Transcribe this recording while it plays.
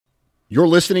You're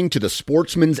listening to the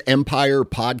Sportsman's Empire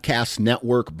Podcast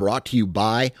Network, brought to you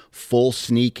by Full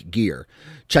Sneak Gear.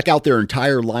 Check out their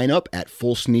entire lineup at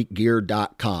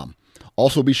fullsneakgear.com.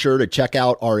 Also be sure to check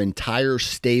out our entire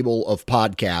stable of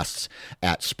podcasts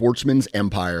at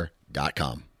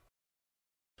sportsmansempire.com.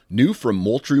 New from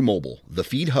Moultrie Mobile, the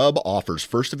Feed Hub offers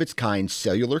first-of-its-kind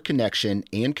cellular connection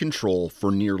and control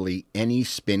for nearly any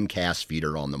spin cast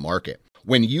feeder on the market.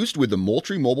 When used with the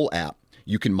Moultrie Mobile app,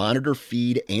 you can monitor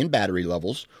feed and battery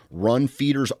levels, run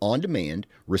feeders on demand,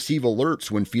 receive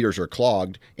alerts when feeders are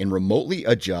clogged, and remotely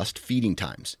adjust feeding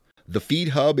times. The Feed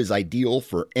Hub is ideal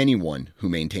for anyone who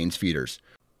maintains feeders.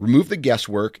 Remove the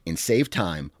guesswork and save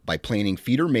time by planning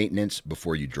feeder maintenance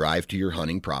before you drive to your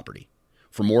hunting property.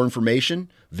 For more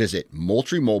information, visit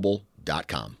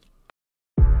MoultrieMobile.com.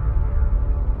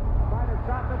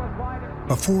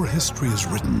 Before history is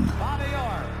written,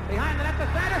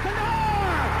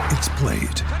 it's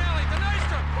played.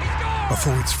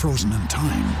 Before it's frozen in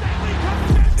time,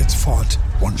 it's fought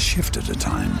one shift at a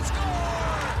time.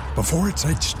 Before it's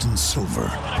etched in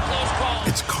silver,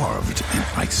 it's carved in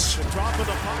ice.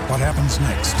 What happens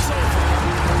next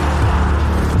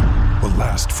will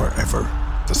last forever.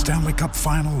 The Stanley Cup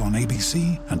Final on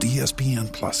ABC and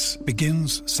ESPN Plus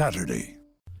begins Saturday.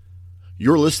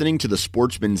 You're listening to the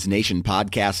Sportsman's Nation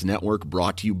Podcast Network,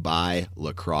 brought to you by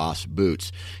Lacrosse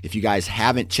Boots. If you guys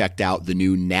haven't checked out the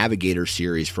new Navigator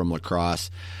series from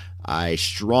Lacrosse, I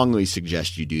strongly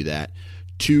suggest you do that.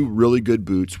 Two really good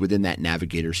boots within that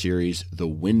Navigator series, the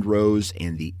Windrose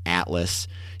and the Atlas.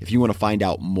 If you want to find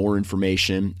out more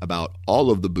information about all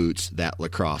of the boots that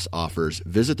Lacrosse offers,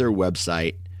 visit their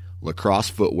website,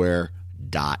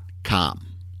 lacrossefootwear.com.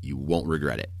 You won't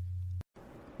regret it.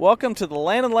 Welcome to the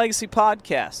Land and Legacy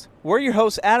Podcast. We're your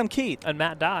hosts, Adam Keith and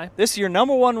Matt Dye. This is your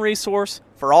number one resource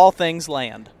for all things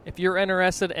land. If you're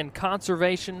interested in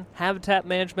conservation, habitat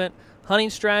management,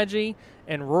 hunting strategy,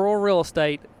 and rural real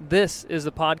estate, this is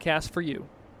the podcast for you.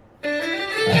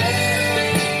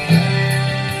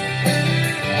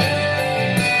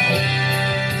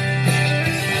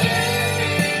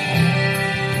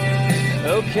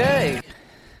 Okay,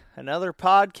 another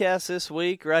podcast this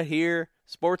week right here.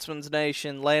 Sportsman's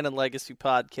Nation, Land and Legacy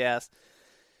Podcast.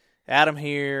 Adam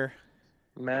here.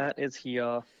 Matt is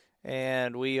here.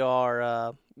 And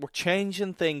we're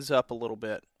changing things up a little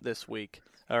bit this week,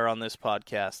 or on this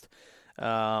podcast.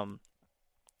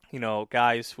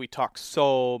 Guys, we talk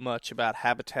so much about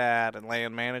habitat and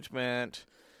land management,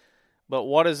 but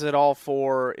what is it all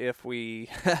for if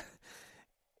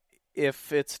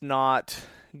if it's not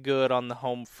good on the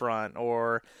home front,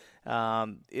 or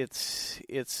there's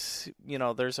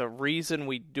a reason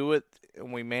we do it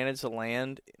and we manage the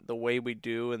land the way we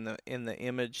do in the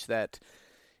image that,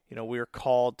 we're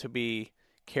called to be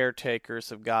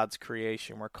caretakers of God's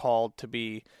creation. We're called to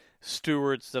be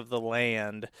stewards of the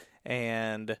land.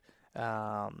 And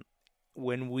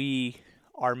when we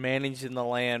are managing the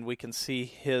land, we can see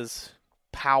His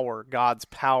power, God's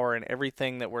power in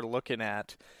everything that we're looking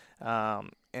at,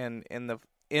 and the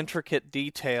intricate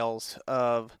details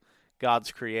of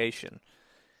God's creation.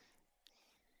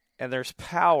 And there's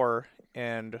power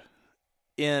in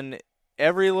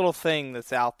every little thing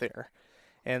that's out there.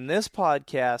 And this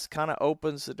podcast kind of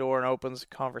opens the door and opens the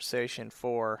conversation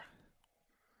for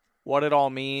what it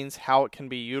all means, how it can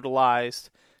be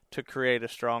utilized to create a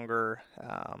stronger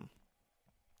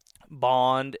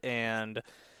bond and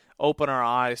open our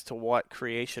eyes to what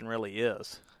creation really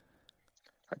is.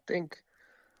 I think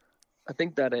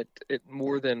that it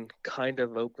more than kind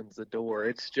of opens the door.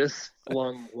 It's just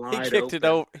flung wide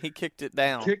open. He kicked it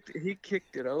down. He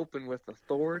kicked it open with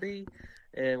authority,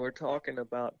 and we're talking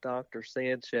about Dr.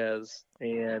 Sanchez,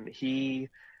 and he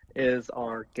is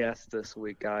our guest this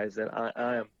week, guys. And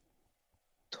I am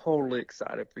totally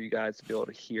excited for you guys to be able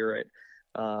to hear it,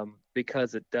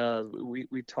 because it does.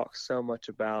 We talk so much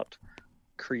about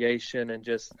creation and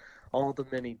just all the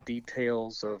many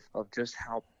details of just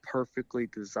how perfectly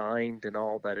designed and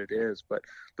all that it is. But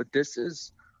this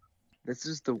is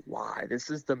the why. This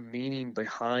is the meaning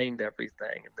behind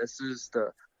everything. And this is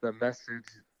the message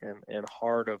and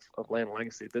heart of Land and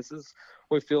Legacy. This is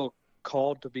what we feel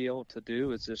called to be able to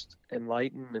do, is just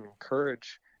enlighten and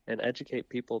encourage and educate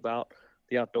people about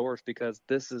the outdoors, because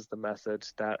this is the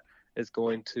message that is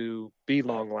going to be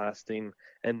long lasting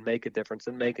and make a difference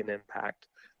and make an impact.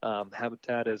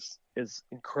 Habitat is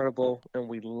incredible, and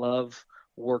we love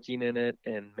working in it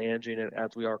and managing it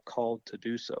as we are called to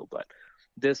do so. But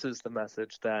this is the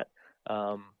message that,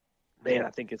 I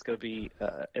think it's going to be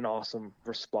an awesome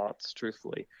response,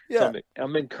 truthfully. Yeah. So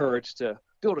I'm encouraged to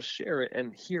be able to share it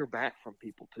and hear back from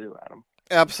people too, Adam.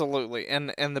 Absolutely.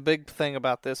 And the big thing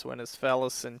about this one is,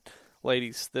 fellas and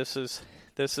ladies, this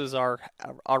is our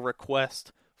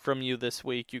request from you this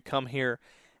week. You come here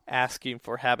asking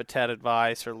for habitat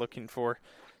advice or looking for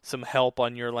some help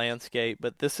on your landscape,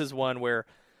 but this is one where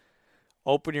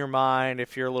open your mind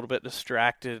if you're a little bit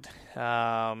distracted.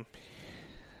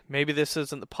 Maybe this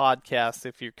isn't the podcast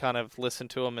if you kind of listen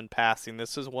to them in passing.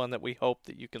 This is one that we hope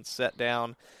that you can sit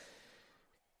down,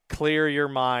 clear your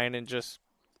mind, and just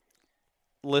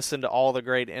listen to all the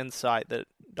great insight that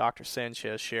Dr.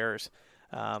 Sanchez shares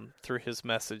through his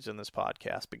message in this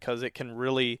podcast, because it can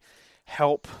really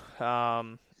help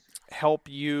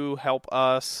you, help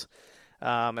us,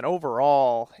 and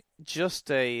overall, this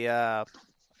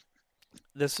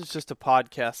is just a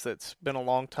podcast that's been a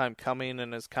long time coming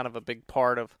and is kind of a big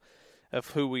part of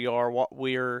who we are, what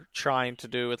we're trying to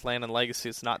do with Land and Legacy.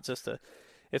 It's not just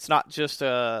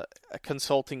a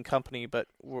consulting company, but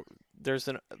there's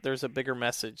a bigger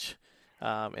message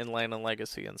in Land and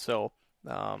Legacy, and so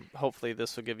hopefully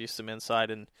this will give you some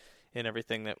insight in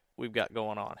everything that we've got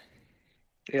going on.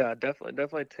 Yeah,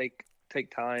 definitely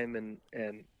take time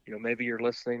and maybe you're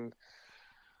listening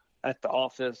at the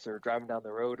office or driving down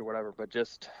the road or whatever, but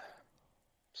just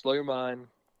slow your mind,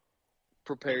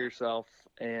 prepare yourself,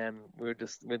 and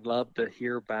we'd love to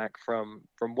hear back from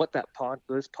what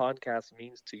this podcast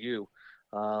means to you.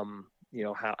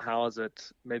 How is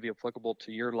it maybe applicable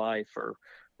to your life, or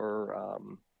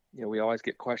we always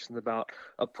get questions about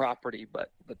a property, but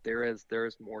there is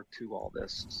more to all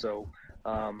this. So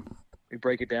we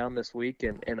break it down this week,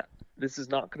 and this is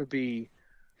not going to be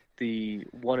the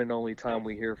one and only time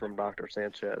we hear from Dr.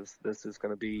 Sanchez. This is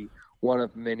going to be one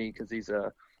of many, because he's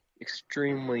a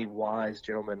extremely wise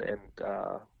gentleman, and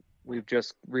we've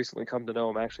just recently come to know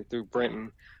him actually through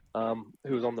Brenton,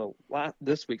 who was on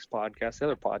this week's podcast, the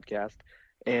other podcast,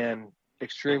 and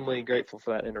extremely grateful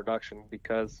for that introduction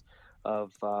because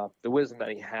of the wisdom that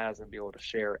he has and be able to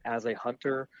share as a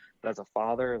hunter, as a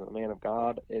father, as a man of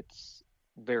God. It's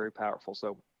very powerful.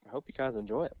 So I hope you guys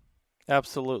enjoy it.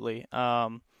 Absolutely.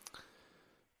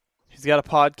 He's got a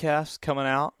podcast coming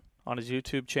out on his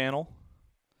YouTube channel.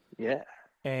 Yeah.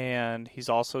 And he's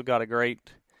also got a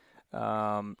great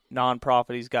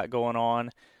nonprofit he's got going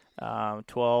on,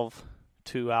 12-2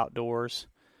 Outdoors.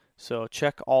 So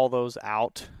check all those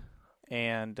out,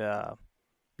 and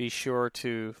be sure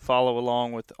to follow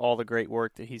along with all the great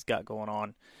work that he's got going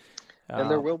on. And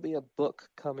there will be a book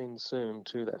coming soon,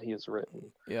 too, that he has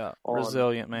written. Yeah,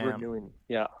 Resilient Man. Renewing.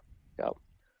 Yeah,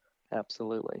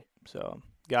 absolutely. So,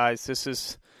 guys, this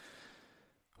is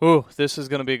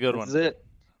going to be a good one. This is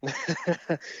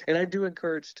it. And I do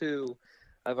encourage, too.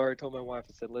 I've already told my wife,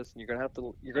 I said, listen, you're gonna have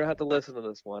to listen to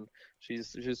this one.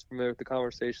 She's familiar with the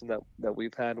conversation that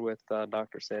we've had with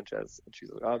Dr. Sanchez, and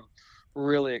she's like, I'm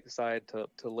really excited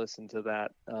to listen to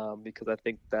that, because I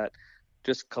think that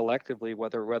just collectively,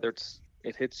 whether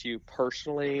it hits you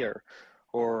personally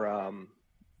or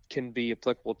can be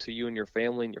applicable to you and your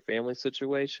family and your family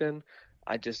situation,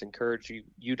 I just encourage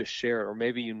you to share it. Or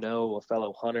maybe a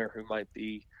fellow hunter who might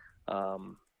be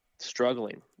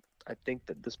struggling. I think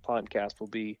that this podcast will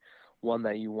be one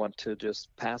that you want to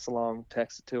just pass along,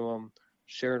 text it to them,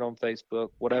 share it on Facebook,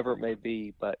 whatever it may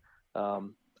be. But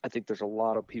I think there's a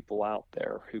lot of people out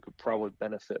there who could probably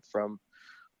benefit from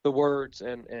the words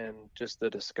and just the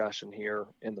discussion here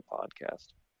in the podcast.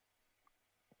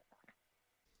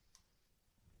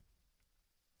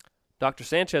 Dr.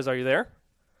 Sanchez, are you there?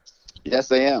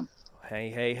 Yes, I am.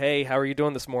 Hey, how are you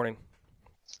doing this morning?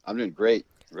 I'm doing great.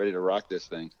 Ready to rock this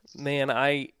thing. Man,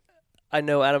 I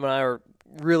know Adam and I are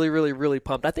really, really, really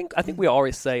pumped. I think we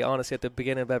always say, honestly, at the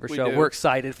beginning of every show, we're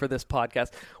excited for this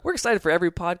podcast. We're excited for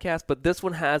every podcast, but this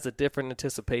one has a different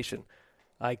anticipation.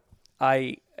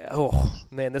 Oh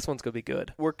man, this one's gonna be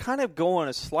good. We're kind of going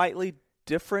a slightly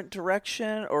different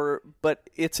direction, but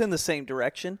it's in the same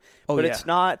direction. But it's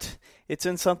not. It's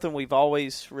in something we've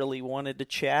always really wanted to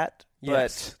chat.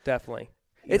 Yes, definitely.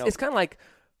 It's kind of like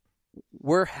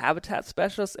we're habitat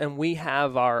specialists, and we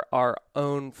have our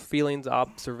own feelings,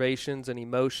 observations, and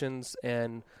emotions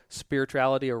and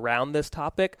spirituality around this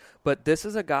topic. But this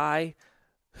is a guy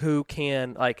who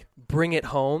can bring it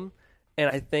home, and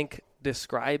I think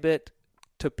describe it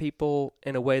to people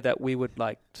in a way that we would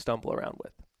stumble around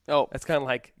with. Oh, it's kind of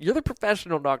like, you're the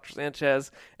professional, Dr.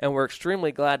 Sanchez, and we're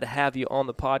extremely glad to have you on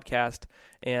the podcast.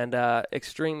 And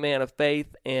extreme man of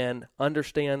faith, and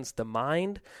understands the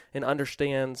mind and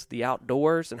understands the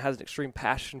outdoors and has an extreme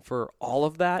passion for all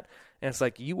of that. And it's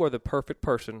like, you are the perfect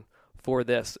person for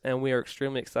this. And we are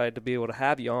extremely excited to be able to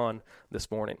have you on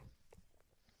this morning.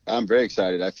 I'm very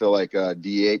excited. I feel like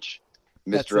DH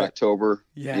Mr. October,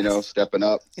 yes. Stepping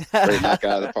up, ready to knock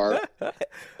out of the park.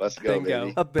 Let's go, Bingo.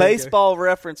 baby. A baseball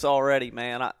reference already,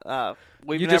 man.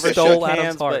 We've never shook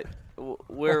hands, but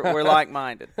we're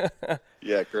like-minded.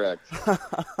 Yeah, correct.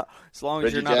 As long as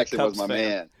Reggie you're not Jackson a Cubs was my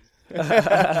fan.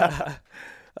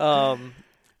 man.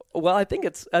 Well, I think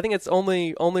it's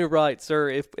only right, sir,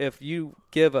 if you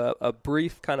give a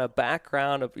brief kind of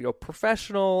background of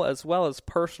professional as well as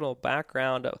personal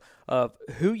background of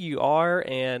who you are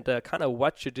and kind of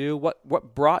what you do,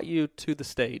 what brought you to the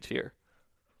stage here.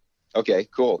 Okay,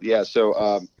 cool. Yeah,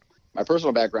 so my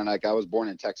personal background, like I was born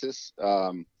in Texas,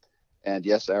 and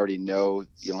yes, I already know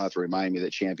you don't have to remind me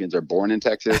that champions are born in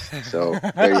Texas. So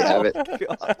there you have it.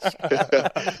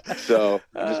 So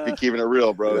just be keeping it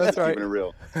real, bro. That's just right. Keeping it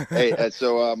real. Hey,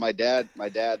 so my dad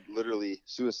literally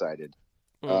suicided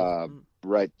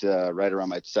right around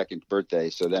my second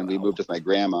birthday. So then we moved with my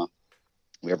grandma.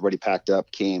 Everybody packed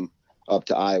up, came up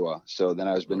to Iowa. So then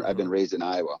I've been raised in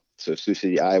Iowa. So Sioux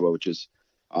City, Iowa, which is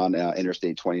on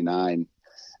Interstate 29.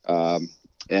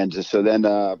 And so then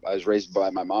I was raised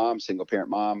by my mom, single parent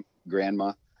mom,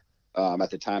 grandma. At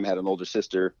the time I had an older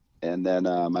sister. And then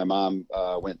my mom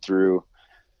went through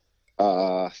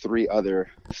 3 other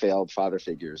failed father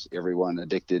figures, everyone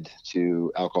addicted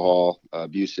to alcohol,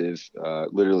 abusive,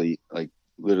 literally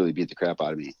beat the crap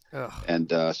out of me. Ugh.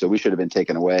 And so we should have been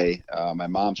taken away. My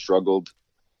mom struggled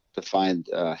to find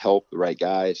help, the right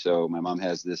guy. So my mom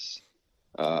has this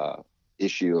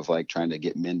issue of like trying to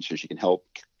get men so she can help.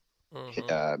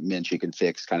 Men she can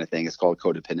fix kind of thing. It's called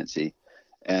codependency.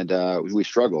 And we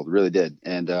struggled, really did.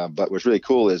 And but what's really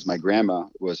cool is my grandma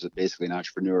was basically an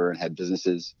entrepreneur and had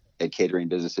businesses, had catering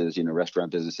businesses,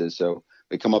 restaurant businesses. So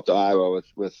we come up to Iowa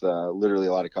with literally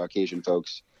a lot of Caucasian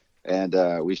folks, and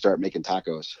we start making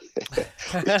tacos.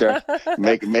 We start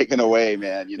making a way,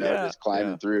 man, just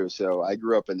climbing through. So I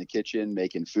grew up in the kitchen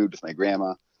making food with my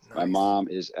grandma. Nice. My mom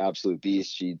is absolute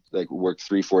beast. She worked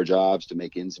 3-4 jobs to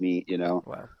make ends meet,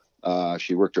 Wow.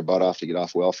 She worked her butt off to get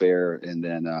off welfare. And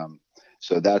then,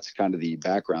 so that's kind of the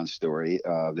background story.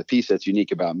 The piece that's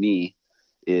unique about me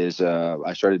is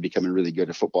I started becoming really good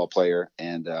at football player.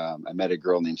 And I met a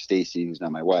girl named Stacy, who's now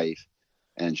my wife.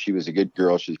 And she was a good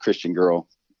girl. She's a Christian girl.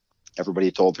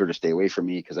 Everybody told her to stay away from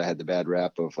me because I had the bad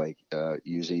rap of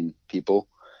using people.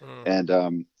 And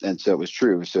so it was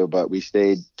true. So, but we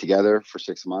stayed together for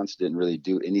 6 months, didn't really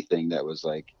do anything that was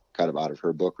kind of out of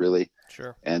her book, really.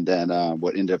 Sure. And then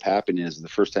what ended up happening is the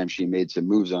first time she made some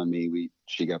moves on me,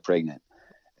 she got pregnant.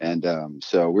 And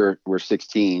so we're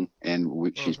 16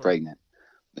 and she's pregnant.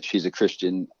 She's a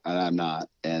Christian and I'm not.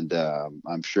 And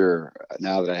I'm sure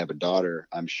now that I have a daughter,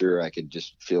 I'm sure I could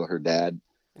just feel her dad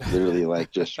literally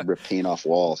just rip paint off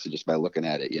walls just by looking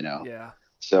at it, Yeah.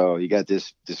 So you got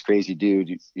this crazy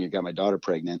dude, you got my daughter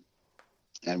pregnant.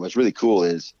 And what's really cool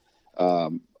is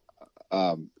my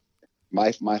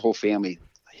whole family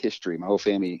history, my whole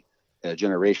family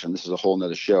generation, this is a whole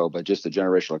nother show, but just the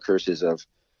generational curses of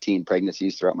teen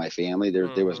pregnancies throughout my family.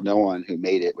 There was no one who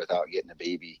made it without having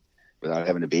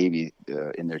a baby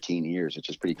in their teen years, which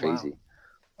is pretty crazy.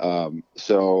 Wow.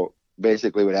 So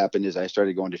basically what happened is I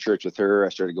started going to church with her. I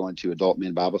started going to adult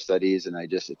men Bible studies, and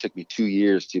it took me 2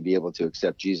 years to be able to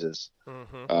accept Jesus.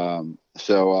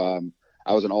 So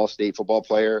I was an all-state football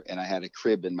player, and I had a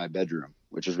crib in my bedroom,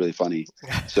 which is really funny.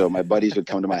 So my buddies would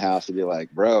come to my house and be like,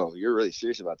 bro, you're really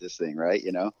serious about this thing, right?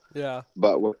 Yeah.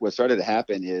 But what started to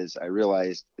happen is I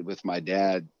realized with my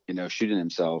dad, shooting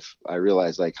himself, I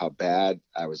realized how bad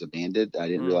I was abandoned. I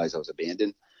didn't realize I was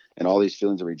abandoned, and all these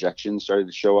feelings of rejection started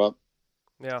to show up.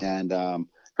 Yeah. And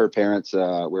her parents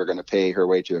were going to pay her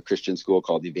way to a Christian school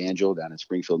called Evangel down in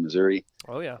Springfield, Missouri.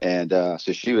 Oh yeah. And so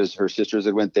her sisters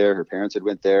had went there, her parents had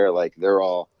went there, they're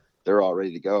all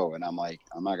ready to go. And I'm like,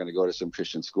 I'm not going to go to some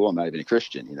Christian school. I'm not even a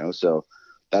Christian, so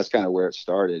that's kind of where it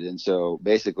started. And so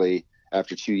basically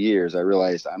after 2 years, I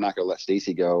realized I'm not going to let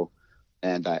Stacy go.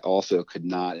 And I also could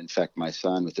not infect my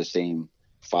son with the same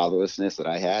fatherlessness that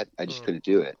I had. I just couldn't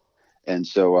do it. And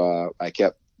so I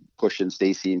kept pushing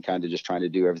Stacy and kind of just trying to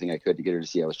do everything I could to get her to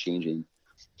see I was changing.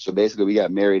 So basically we got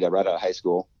married right out of high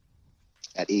school.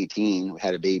 At 18, we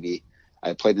had a baby.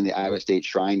 I played in the Iowa State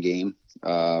Shrine game,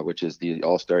 which is the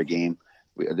all-star game.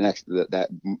 That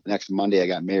next Monday I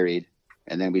got married,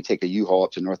 and then we take a U-Haul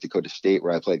up to North Dakota State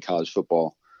where I played college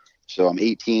football. So I'm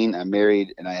 18, I'm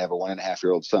married, and I have a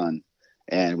 1.5-year-old son,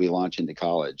 and we launch into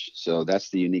college. So that's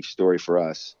the unique story for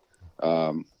us.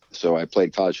 So I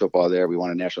played college football there. We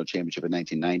won a national championship in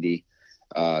 1990.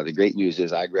 The great news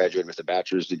is I graduated with a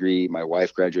bachelor's degree. My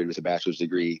wife graduated with a bachelor's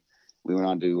degree. We went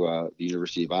on to the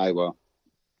University of Iowa,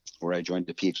 where I joined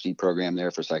the PhD program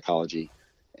there for psychology.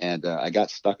 And I got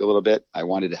stuck a little bit. I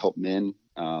wanted to help men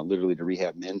literally to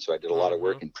rehab men. So I did a lot of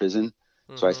work in prison.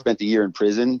 So I spent a year in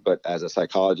prison, but as a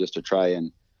psychologist to try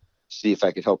and see if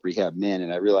I could help rehab men.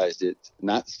 And I realized it's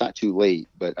not too late,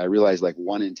 but I realized like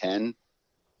 1 in 10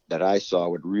 that I saw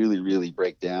would really, really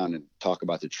break down and talk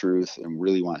about the truth and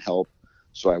really want help.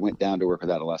 So I went down to work with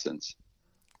adolescents.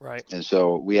 Right. And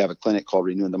so we have a clinic called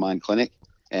Renewing the Mind Clinic,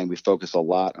 and we focus a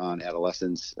lot on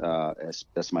adolescents.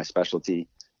 That's my specialty.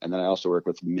 And then I also work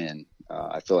with men.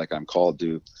 I feel like I'm called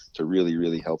to really,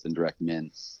 really help and direct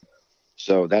men.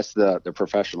 So that's the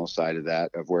professional side of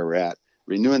that, of where we're at.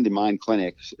 Renewing the Mind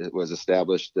Clinic, it was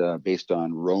established based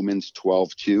on Romans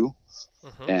 12:2.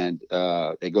 And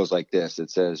it goes like this.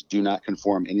 It says, do not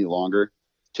conform any longer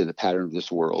to the pattern of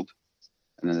this world.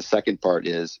 And then the second part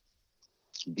is,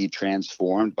 be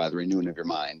transformed by the renewing of your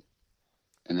mind.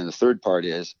 And then the third part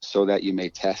is, so that you may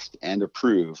test and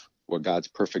approve what God's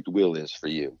perfect will is for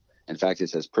you. In fact, it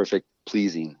says perfect,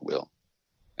 pleasing will.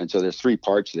 And so there's 3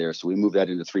 parts there. So we move that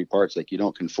into 3 parts. Like, you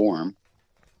don't conform,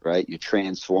 right? You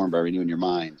transform by renewing your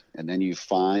mind. And then you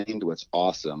find what's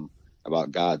awesome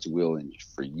about God's will and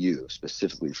for you,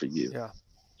 specifically for you. Yeah.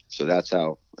 So that's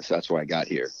why I got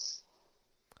here.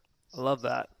 I love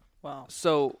that. Wow.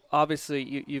 So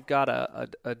obviously you've got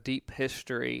a deep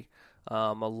history,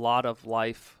 a lot of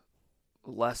life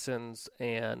lessons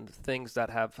and things that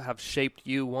have shaped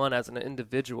you, one, as an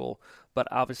individual, but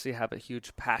obviously have a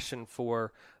huge passion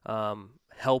for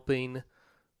helping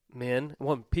men,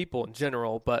 people in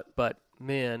general, but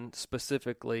men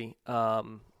specifically.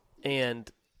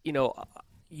 And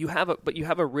you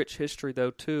have a rich history though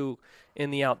too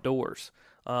in the outdoors.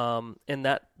 And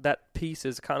that piece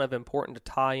is kind of important to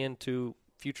tie into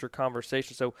future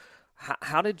conversations. So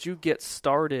how did you get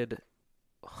started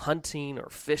hunting or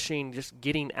fishing, just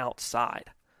getting outside?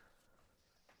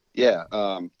 Yeah.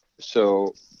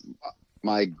 So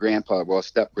my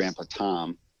step grandpa,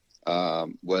 Tom,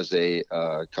 was a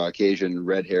Caucasian,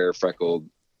 red hair, freckled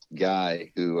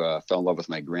guy who fell in love with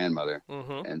my grandmother.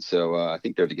 And so I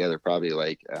think they're together probably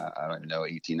like, I don't even know,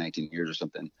 18, 19 years or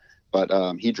something.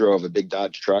 But he drove a big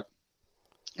Dodge truck,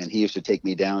 and he used to take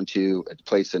me down to a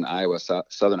place in Iowa,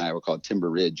 southern Iowa, called Timber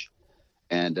Ridge.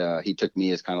 And he took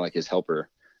me as kind of like his helper.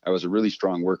 I was a really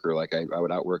strong worker. Like I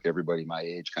would outwork everybody my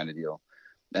age kind of deal.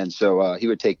 And so he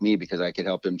would take me because I could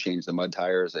help him change the mud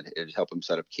tires. It'd help him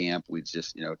set up camp. We'd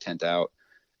just, tent out.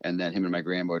 And then him and my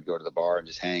grandma would go to the bar and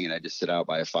just hang, and I'd just sit out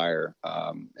by a fire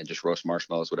and just roast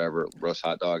marshmallows, whatever, roast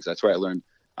hot dogs. That's where I learned.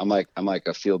 I'm like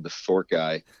a field to fork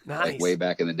guy, nice. Like way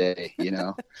back in the day,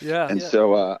 Yeah. And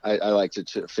so I like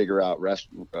to figure out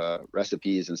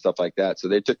recipes and stuff like that. So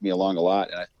they took me along a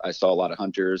lot. And I saw a lot of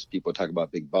hunters. People talk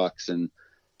about big bucks and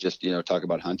just, talk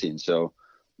about hunting. So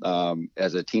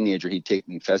as a teenager, he'd take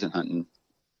me pheasant hunting.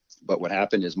 But what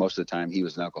happened is most of the time he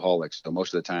was an alcoholic. So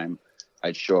most of the time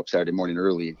I'd show up Saturday morning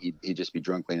early. He'd just be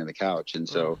drunk laying on the couch. And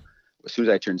so as soon as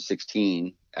I turned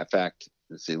 16, in fact,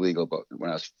 it's illegal, but when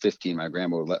I was 15, my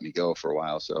grandma would let me go for a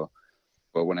while. So,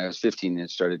 but when I was 15 and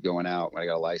started going out, when I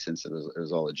got a license, it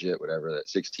was all legit, whatever. At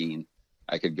 16,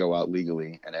 I could go out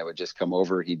legally, and I would just come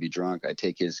over. He'd be drunk. I'd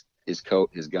take his coat,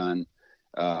 his gun.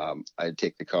 I'd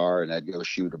take the car, and I'd go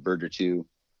shoot a bird or two,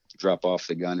 drop off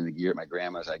the gun and the gear at my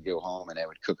grandma's. I'd go home, and I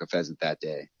would cook a pheasant that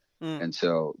day. And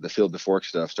so the field to fork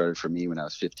stuff started for me when I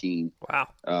was 15.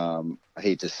 Wow. I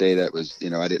hate to say that was,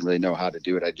 I didn't really know how to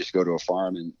do it. I'd just go to a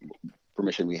farm and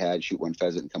permission we had, shoot one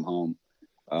pheasant and come home.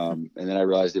 And then I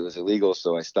realized it was illegal.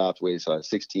 So I stopped, waited till I was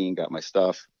 16, got my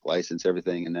stuff, license,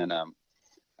 everything. And then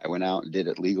I went out and did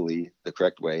it legally the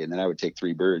correct way. And then I would take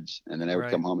 3 birds, and then I would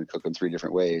come home and cook them 3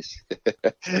 different ways.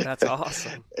 That's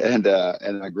awesome. And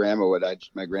my grandma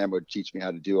would teach me how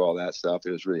to do all that stuff.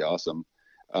 It was really awesome.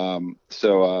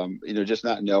 So just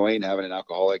not knowing, having an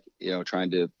alcoholic,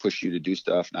 trying to push you to do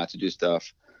stuff, not to do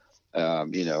stuff,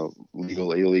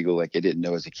 legal, illegal, like I didn't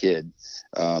know as a kid.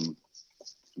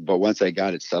 But once I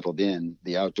got it settled in,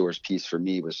 the outdoors piece for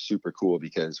me was super cool,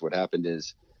 because what happened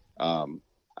is,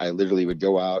 I literally would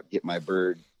go out, get my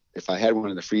bird. If I had one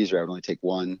in the freezer, I would only take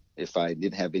 1. If I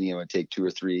didn't have any, I would take 2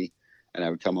 or 3, and I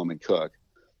would come home and cook.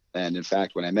 And in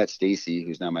fact, when I met Stacy,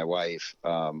 who's now my wife,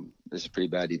 this is pretty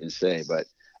bad to even say, but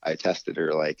I tested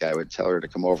her. Like, I would tell her to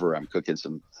come over. I'm cooking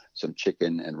some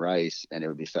chicken and rice, and it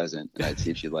would be pheasant, and I'd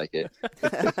see if she'd like it.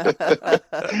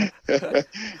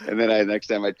 And then next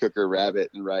time I'd cook her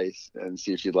rabbit and rice and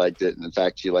see if she liked it. And in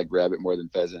fact, she liked rabbit more than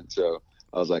pheasant. So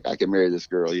I was like, I can marry this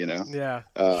girl, Yeah.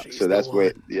 So that's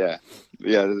yeah,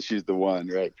 she's the one,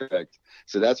 right? Correct.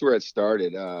 So that's where it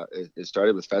started. It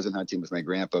started with pheasant hunting with my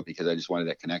grandpa, because I just wanted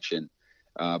that connection.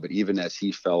 But even as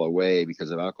he fell away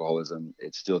because of alcoholism,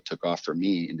 it still took off for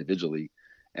me individually.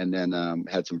 And then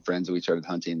had some friends that we started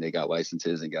hunting. They got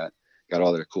licenses and got got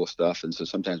all their cool stuff. And so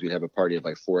sometimes we'd have a party of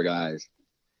like 4 guys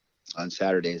on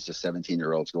Saturdays, just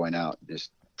 17-year-olds going out,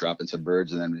 just dropping some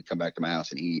birds, and then we'd come back to my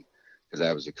house and eat, because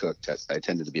I was a cook. I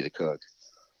tended to be the cook.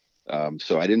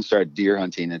 So I didn't start deer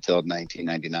hunting until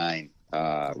 1999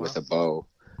 with a bow,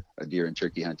 a deer and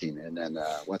turkey hunting. And then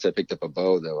once I picked up a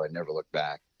bow, though, I never looked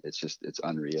back. It's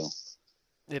unreal.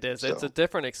 It is. So. It's a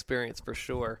different experience for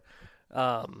sure.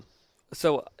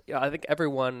 So I think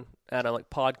everyone at like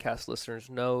podcast listeners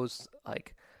knows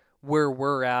like where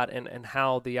we're at and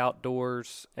how the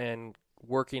outdoors and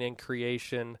working in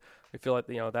creation, we feel like,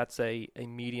 that's a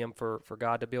medium for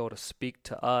God to be able to speak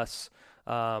to us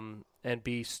and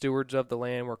be stewards of the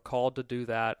land. We're called to do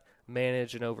that,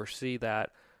 manage and oversee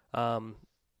that. But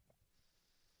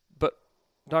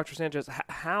Dr. Sanchez,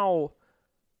 how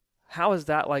is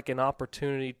that like an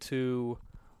opportunity to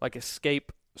like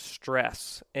escape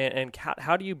stress, and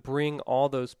how do you bring all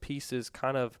those pieces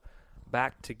kind of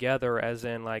back together, as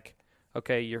in like,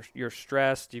 okay, you're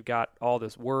stressed, you've got all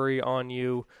this worry on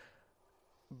you.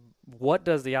 What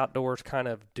does the outdoors kind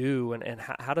of do, and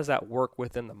how does that work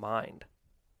within the mind?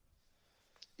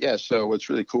 Yeah, so what's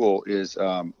really cool is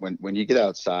when you get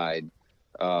outside,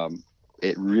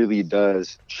 it really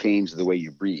does change the way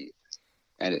you breathe.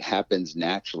 And it happens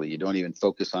naturally. You don't even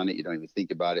focus on it. You don't even think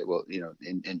about it. Well,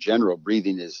 in general,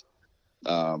 breathing is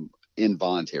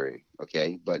involuntary,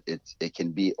 okay? But it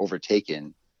can be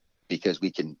overtaken because we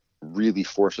can really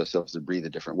force ourselves to breathe a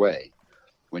different way.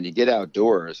 When you get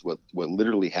outdoors, what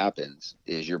literally happens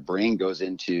is your brain goes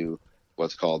into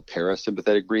what's called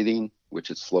parasympathetic breathing, which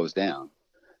it slows down.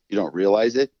 You don't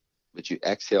realize it, but you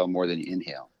exhale more than you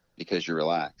inhale because you're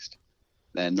relaxed.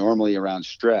 And normally around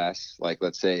stress, like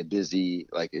let's say busy,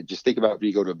 like just think about when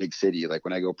you go to a big city, like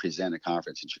when I go present a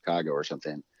conference in Chicago or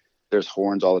something, there's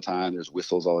horns all the time. There's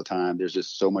whistles all the time. There's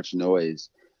just so much noise.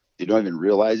 You don't even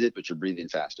realize it, but you're breathing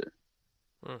faster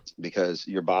because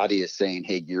your body is saying,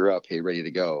 hey, gear up. Hey, ready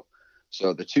to go.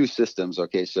 So the two systems.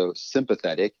 Okay. So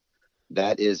sympathetic,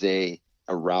 that is a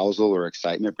arousal or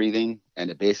excitement breathing.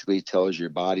 And it basically tells your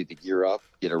body to gear up,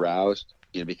 get aroused,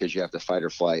 because you have to fight or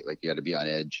flight. Like you got to be on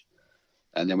edge.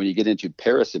 And then when you get into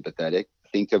parasympathetic,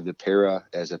 think of the para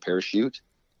as a parachute,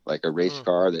 like a race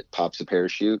car that pops a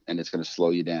parachute, and it's going to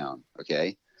slow you down.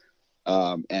 Okay.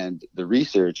 And the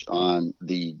research on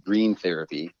the green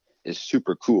therapy is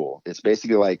super cool. It's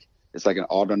basically like an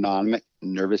autonomic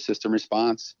nervous system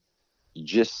response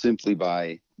just simply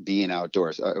by being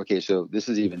outdoors. Okay. So this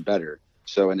is even better.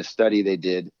 So in a study they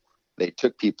did, they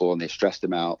took people and they stressed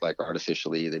them out like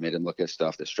artificially. They made them look at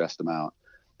stuff that stressed them out.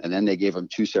 And then they gave them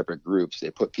 2 separate groups. They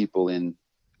put people in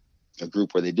a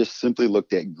group where they just simply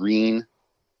looked at green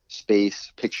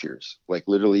space pictures, like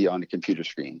literally on a computer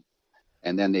screen.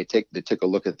 And then they took a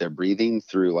look at their breathing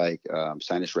through like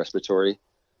sinus respiratory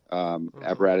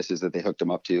apparatuses that they hooked them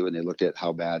up to. And they looked at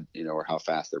how bad, or how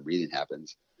fast their breathing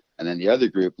happens. And then the other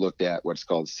group looked at what's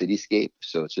called cityscape.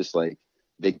 So it's just like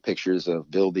big pictures of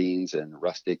buildings and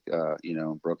rustic,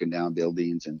 broken down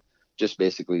buildings, and just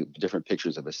basically different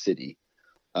pictures of a city.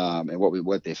 And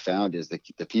what they found is that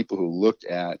the people who looked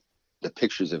at the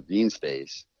pictures of green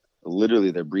space, literally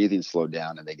their breathing slowed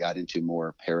down and they got into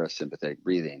more parasympathetic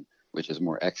breathing, which is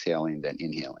more exhaling than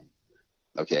inhaling.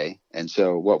 Okay. And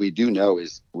so what we do know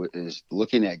is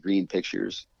looking at green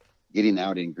pictures, getting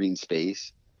out in green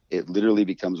space, it literally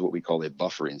becomes what we call a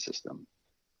buffering system.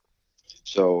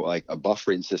 So like a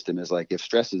buffering system is like if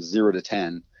stress is 0 to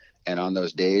 10, and on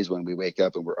those days when we wake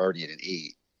up and we're already at an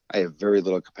 8, I have very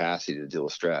little capacity to deal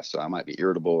with stress. So I might be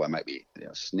irritable. I might be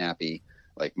snappy.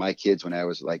 Like my kids, when I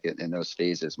was like in those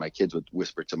phases, my kids would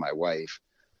whisper to my wife,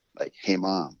 like, hey,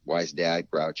 Mom, why is Dad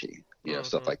grouchy?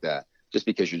 Stuff like that, just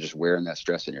because you're just wearing that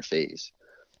stress in your face.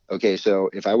 Okay, so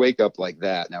if I wake up like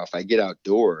that, now if I get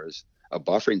outdoors, a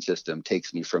buffering system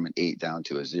takes me from an 8 down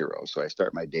to a 0. So I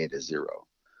start my day at a 0.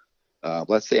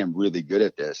 Let's say I'm really good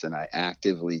at this and I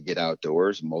actively get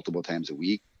outdoors multiple times a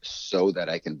week so that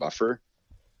I can buffer.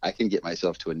 I can get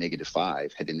myself to a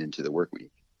 -5 heading into the work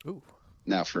week. Ooh.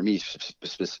 Now, for me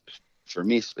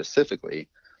specifically,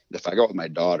 if I go with my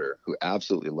daughter, who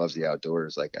absolutely loves the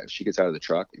outdoors, like she gets out of the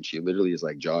truck and she literally is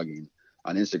like jogging.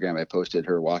 On Instagram, I posted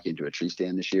her walking to a tree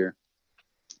stand this year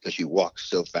because she walks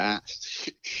so fast.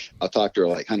 I'll talk to her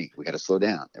like, honey, we got to slow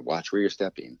down and watch where you're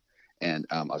stepping. And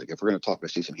I was like, if we're going to talk,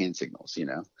 let's do some hand signals,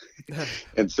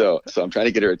 And so I'm trying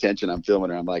to get her attention. I'm filming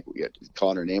her. I'm like,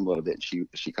 calling her name a little bit. And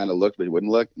she kind of looked, but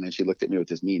wouldn't look. And then she looked at me with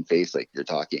this mean face, like, you're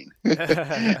talking.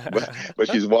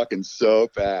 but she's walking so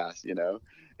fast,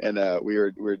 And we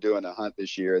were doing a hunt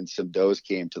this year, and some does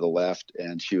came to the left,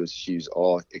 and she's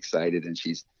all excited, and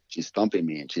she's thumping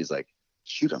me, and she's like,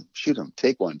 shoot him,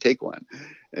 take one.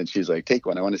 And she's like, take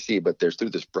one, I want to see, but there's through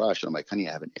this brush. And I'm like, honey,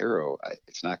 I have an arrow.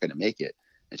 It's not going to make it.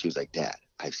 And she was like, Dad,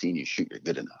 I've seen you shoot. You're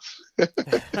good enough.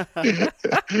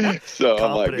 So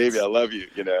I'm like, baby, I love you.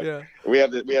 Yeah. We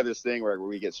have this thing where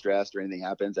we get stressed or anything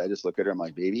happens. I just look at her. I'm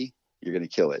like, baby, you're going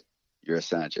to kill it. You're a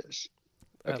Sanchez.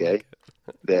 Okay.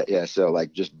 So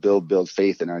like, just build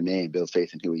faith in our name, build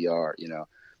faith in who we are,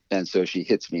 And so she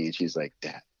hits me and she's like,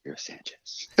 Dad, you're a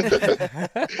Sanchez.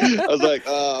 I was like,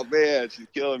 oh man, she's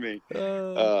killing me.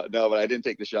 No, but I didn't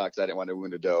take the shot because I didn't want to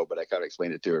wound a doe, but I kind of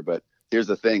explained it to her. But here's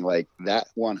the thing, like that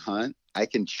one hunt, I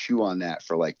can chew on that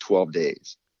for like 12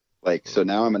 days. Like, so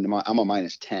now I'm a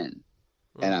 -10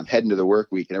 and I'm heading to the work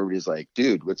week and everybody's like,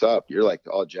 dude, what's up? You're like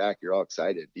all jacked. You're all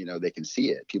excited. They can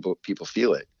see it. People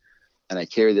feel it. And I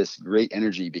carry this great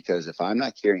energy because if I'm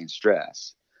not carrying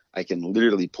stress, I can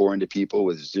literally pour into people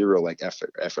with zero like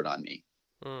effort on me.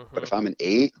 Mm-hmm. But if I'm an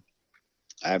 8,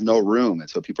 I have no room. And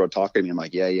so people are talking to me. I'm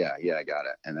like, yeah, I got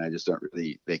it. And I just don't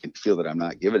really, they can feel that I'm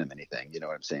not giving them anything. You know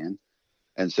what I'm saying?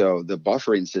 And so the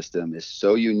buffering system is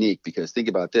so unique because think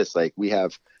about this, like we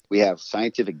have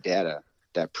scientific data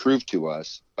that prove to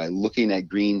us by looking at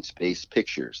green space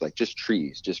pictures, like just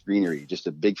trees, just greenery, just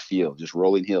a big field, just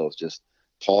rolling hills, just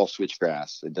tall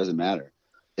switchgrass. It doesn't matter.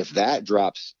 If that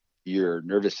drops your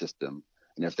nervous system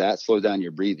and if that slows down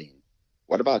your breathing,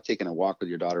 what about taking a walk with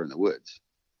your daughter in the woods?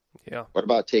 Yeah. What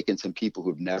about taking some people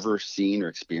who've never seen or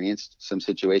experienced some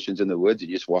situations in the woods and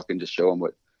you just walk in to show them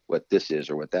what this is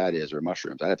or what that is or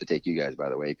mushrooms? I'd have to take you guys, by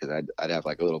the way, because I'd have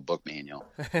like a little book manual.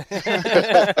 I'd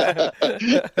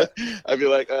be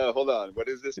like, hold on, what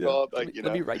is this called? Like,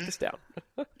 let me write this down.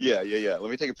 Yeah.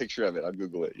 Let me take a picture of it. I'll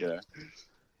Google it. Yeah.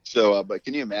 So, but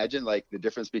can you imagine like the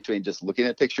difference between just looking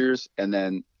at pictures and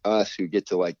then us who get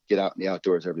to like get out in the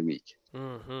outdoors every week?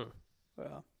 Mm-hmm.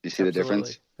 Well, you see the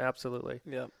difference? Absolutely.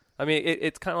 Yeah. I mean,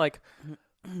 it's kind of like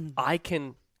I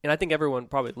can, and I think everyone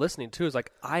probably listening too is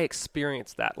like, I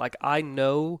experience that. Like, I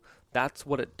know that's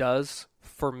what it does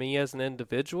for me as an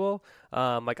individual.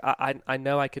 Like I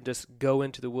know I can just go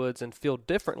into the woods and feel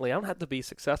differently. I don't have to be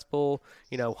successful,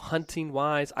 hunting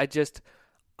wise.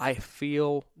 I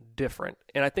feel different.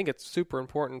 And I think it's super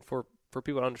important for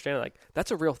people to understand, like,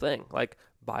 that's a real thing. Like,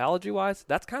 biology wise,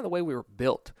 that's kind of the way we were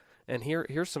built. And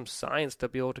here's some science to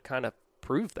be able to kind of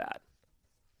prove that.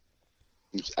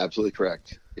 It's absolutely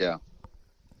correct. Yeah.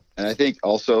 And I think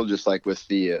also just like with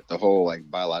the whole like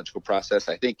biological process,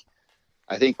 I think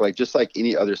like just like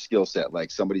any other skill set, like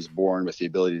somebody's born with the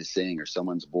ability to sing or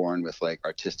someone's born with like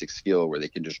artistic skill where they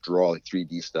can just draw like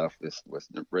 3D stuff with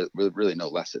really no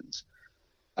lessons.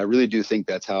 I really do think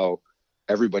that's how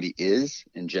everybody is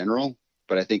in general,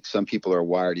 but I think some people are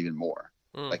wired even more.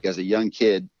 Like as a young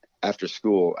kid after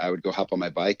school, I would go hop on my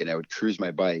bike and I would cruise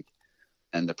my bike.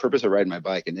 And the purpose of riding my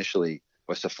bike initially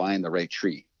was to find the right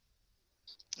tree.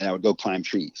 And I would go climb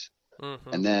trees.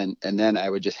 Mm-hmm. And then I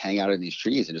would just hang out in these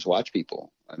trees and just watch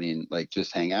people. I mean, like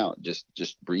just hang out, just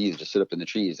breathe, just sit up in the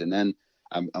trees. And then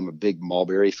I'm a big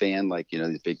mulberry fan, like,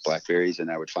 these big blackberries.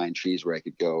 And I would find trees where I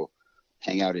could go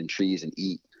hang out in trees and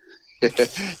eat.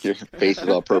 Your face is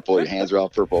all purple. Your hands are all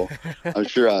purple. I'm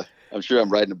sure I'm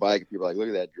riding a bike and people are like, look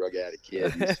at that drug addict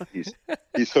kid.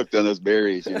 He's hooked on those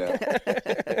berries,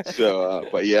 So,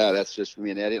 but yeah, that's just for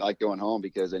me. And I didn't like going home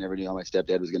because I never knew how my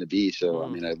stepdad was going to be. So, I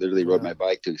mean, I literally rode my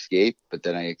bike to escape, but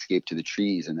then I escaped to the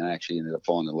trees and then I actually ended up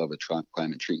falling in love with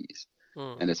climbing trees.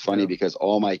 And it's funny because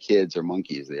all my kids are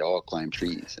monkeys. They all climb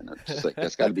trees. And it's just like,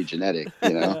 that's got to be genetic,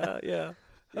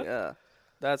 Yeah.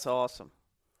 That's awesome.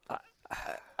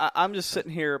 I'm just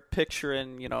sitting here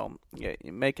picturing,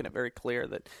 making it very clear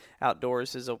that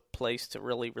outdoors is a place to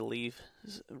really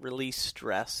release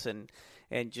stress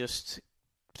and just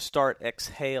start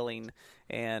exhaling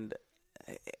and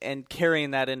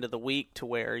carrying that into the week to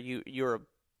where you're a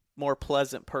more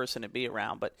pleasant person to be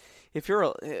around. But if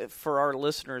for our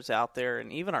listeners out there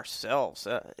and even ourselves,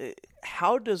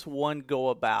 how does one go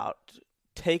about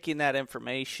taking that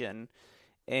information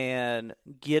and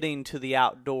getting to the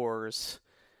outdoors,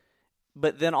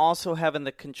 but then also having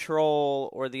the control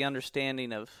or the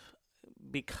understanding of,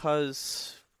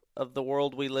 because of the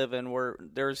world we live in, where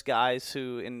there's guys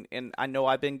who, and I know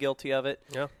I've been guilty of it,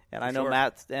 and I know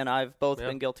Matt and I've both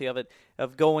been guilty of it,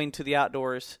 of going to the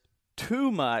outdoors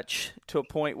too much to a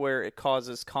point where it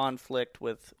causes conflict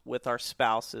with our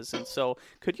spouses. And so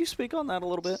could you speak on that a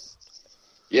little bit?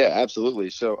 Yeah, absolutely.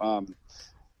 So,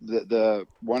 the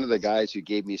one of the guys who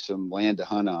gave me some land to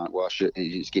hunt on,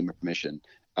 he just gave me permission.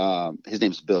 His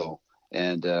name's Bill,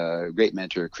 and great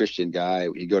mentor, Christian guy.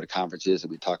 We go to conferences and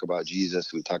we talk about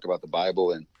Jesus, we talk about the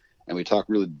Bible, and we talk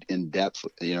really in depth,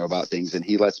 about things. And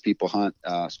he lets people hunt,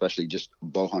 especially just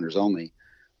bow hunters only.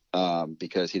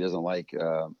 because he doesn't like,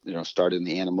 starting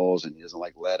the animals, and he doesn't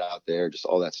like lead out there, just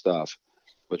all that stuff.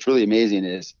 What's really amazing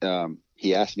is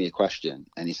he asked me a question,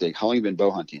 and he said, how long have you been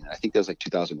bow hunting? I think that was like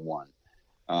 2001.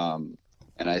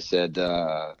 And I said,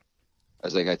 I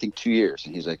was like, I think 2 years.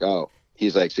 And he's like, oh,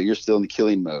 so you're still in the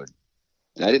killing mode.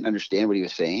 And I didn't understand what he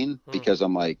was saying, because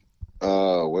I'm like,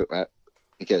 oh,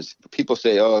 because people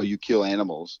say, oh, you kill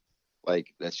animals.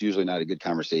 Like, that's usually not a good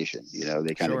conversation.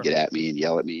 They kind of get at me and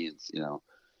yell at me, and,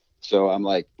 so I'm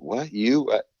like, what?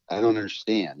 I don't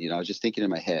understand. I was just thinking in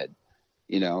my head,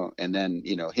 and then,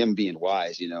 him being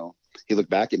wise, he looked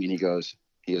back at me and he goes,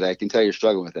 I can tell you're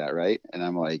struggling with that, right? And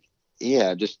I'm like,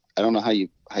 yeah, I don't know how you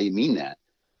mean that.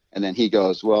 And then he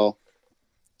goes,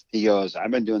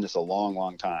 I've been doing this a long,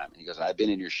 long time. He goes, I've been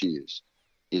in your shoes.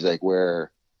 He's like,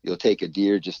 where you'll take a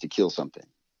deer just to kill something.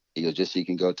 He goes, just so you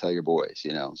can go tell your boys,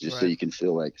 just so you can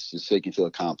feel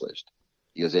accomplished.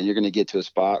 He goes, then you're going to get to a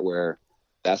spot where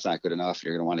that's not good enough.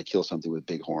 You're going to want to kill something with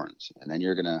big horns. And then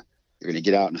you're going to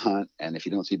get out and hunt. And if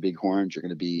you don't see big horns, you're going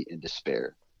to be in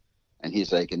despair. And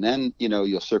he's like, and then,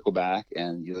 you'll circle back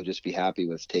and you'll just be happy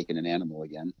with taking an animal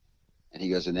again. And he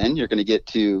goes, and then you're going to get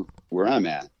to where I'm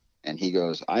at. And he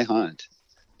goes, I hunt.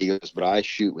 He goes, but I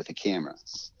shoot with a camera.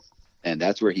 And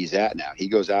that's where he's at now. He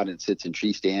goes out and sits in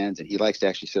tree stands, and he likes to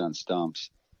actually sit on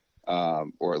stumps,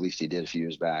 or at least he did a few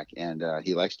years back. And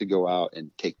he likes to go out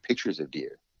and take pictures of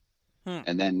deer.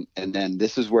 And then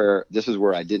this is where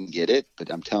I didn't get it,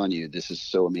 but I'm telling you, this is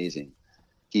so amazing.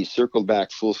 He circled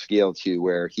back full scale to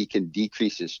where he can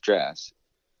decrease his stress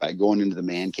by going into the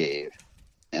man cave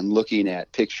and looking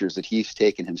at pictures that he's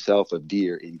taken himself of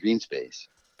deer in green space.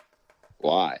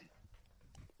 Why?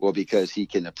 Well, because he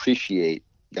can appreciate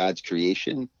God's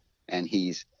creation, and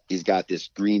he's got this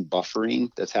green buffering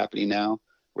that's happening now,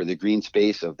 where the green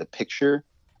space of the picture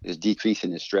is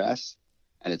decreasing his stress,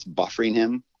 and it's buffering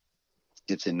him.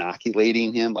 It's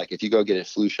inoculating him. Like if you go get a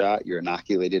flu shot, you're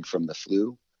inoculated from the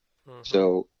flu.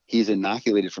 So he's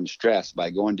inoculated from stress by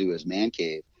going to his man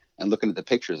cave and looking at the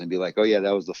pictures and be like, oh yeah,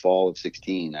 that was the fall of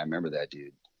 16. I remember that,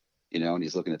 dude. And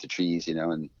he's looking at the trees,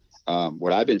 and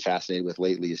what I've been fascinated with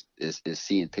lately is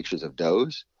seeing pictures of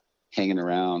does hanging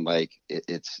around like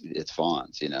it's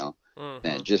fawns,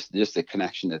 and just the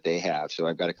connection that they have. So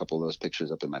I've got a couple of those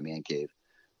pictures up in my man cave.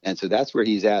 And so that's where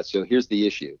he's at. So here's the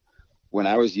issue. When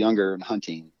I was younger and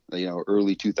hunting,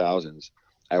 early 2000s,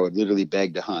 I would literally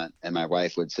beg to hunt, and my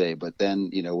wife would say, but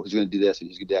then, who's going to do this and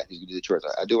who's going to do that? Who's going to do the chores?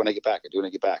 I do when I get back.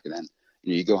 And then,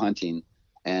 you go hunting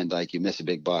and like you miss a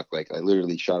big buck. Like I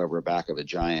literally shot over the back of a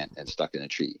giant and stuck in a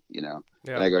tree, And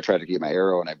I go try to get my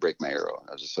arrow and I break my arrow.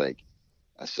 I was just like,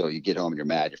 so you get home and you're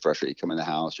mad, you're frustrated, you come in the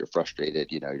house, you're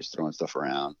frustrated, you're just throwing stuff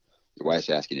around. Your wife's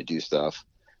asking you to do stuff.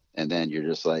 And then you're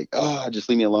just like, oh, just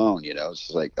leave me alone. It's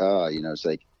just like, oh, it's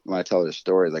like when I tell her the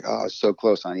story, like, oh, it's so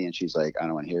close, honey. And she's like, I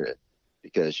don't want to hear it,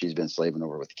 because she's been slaving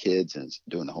over with the kids and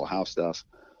doing the whole house stuff.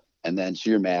 And then so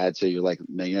you're mad. So you're like,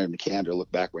 you're in the calendar,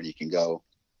 look back where you can go.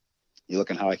 You're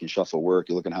looking how I can shuffle work.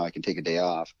 You're looking how I can take a day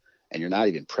off, and you're not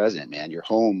even present, man. You're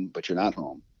home, but you're not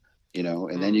home,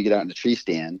 and then you get out in the tree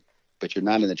stand, but you're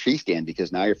not in the tree stand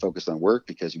because now you're focused on work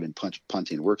because you've been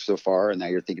punting work so far. And now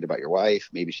you're thinking about your wife.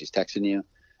 Maybe she's texting you,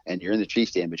 and you're in the tree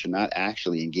stand, but you're not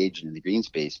actually engaging in the green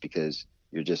space because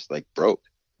you're just like broke.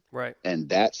 Right. And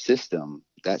that system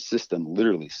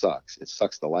literally sucks. It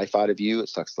sucks the life out of you. It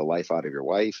sucks the life out of your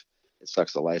wife. It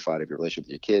sucks the life out of your relationship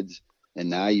with your kids. And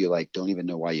now you like, don't even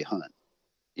know why you hunt,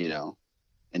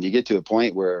 and you get to a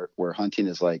point where hunting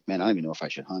is like, man, I don't even know if I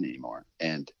should hunt anymore.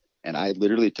 And I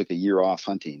literally took a year off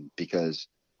hunting because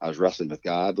I was wrestling with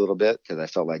God a little bit, because I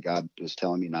felt like God was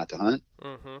telling me not to hunt.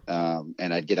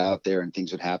 And I'd get out there and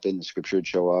things would happen. The scripture would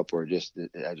show up, or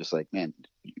I just like, man,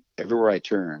 everywhere I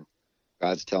turn,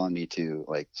 God's telling me to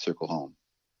like circle home.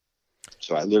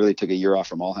 So I literally took a year off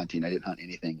from all hunting. I didn't hunt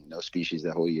anything, no species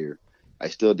that whole year. I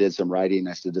still did some riding.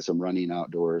 I still did some running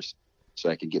outdoors so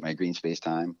I could get my green space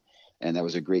time. And that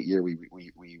was a great year. We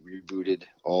rebooted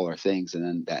all our things. And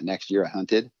then that next year I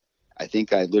hunted. I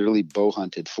think I literally bow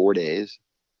hunted 4 days,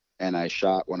 and I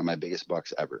shot one of my biggest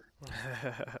bucks ever.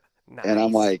 Nice. And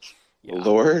I'm like,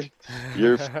 Lord,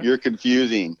 you're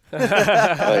confusing.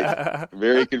 Like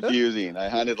very confusing. I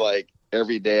hunted like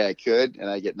every day I could, and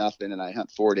I get nothing. And I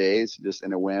hunt 4 days just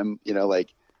in a whim,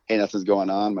 like, hey, nothing's going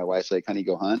on. My wife's like, honey,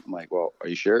 go hunt. I'm like, well, are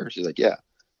you sure? She's like, yeah.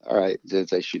 All right. Then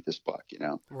I shoot this buck,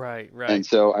 Right. And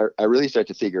so I really start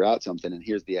to figure out something. And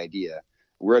here's the idea.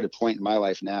 We're at a point in my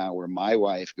life now where my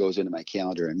wife goes into my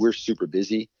calendar, and we're super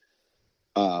busy.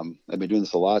 I've been doing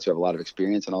this a lot, so I have a lot of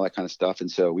experience and all that kind of stuff.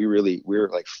 And so we're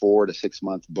like 4 to 6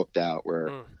 months booked out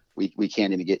where we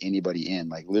can't even get anybody in.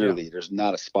 Like literally, there's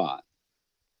not a spot.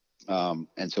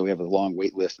 And so we have a long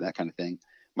wait list and that kind of thing.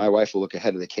 My wife will look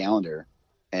ahead of the calendar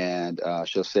and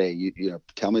she'll say, you know,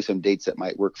 tell me some dates that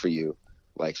might work for you.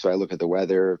 Like, so I look at the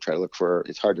weather, try to look for,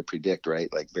 it's hard to predict,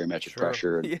 right? Like barometric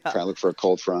pressure, and try to look for a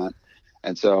cold front.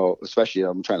 And so, especially,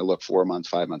 I'm trying to look 4 months,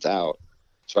 5 months out.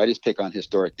 So I just pick on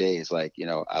historic days. Like, you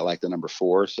know, I like the number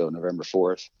 4. So November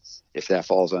 4th, if that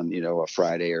falls on, you know, a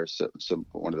Friday or some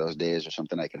one of those days or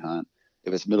something, I can hunt.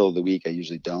 If it's middle of the week, I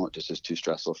usually don't, just it's too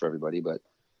stressful for everybody. But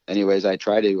anyways, I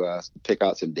try to pick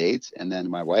out some dates, and then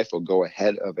my wife will go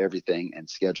ahead of everything and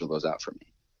schedule those out for me.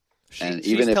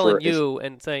 She's telling you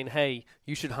and saying, hey,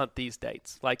 you should hunt these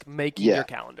dates, like making your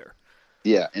calendar.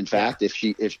 Yeah. In fact,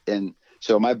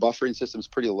 so my buffering system is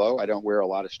pretty low. I don't wear a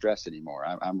lot of stress anymore.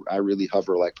 I really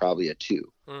hover like probably a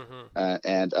 2.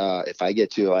 And if I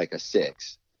get to like a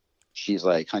 6, she's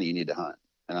like, honey, you need to hunt.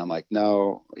 And I'm like,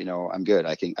 no, you know, I'm good.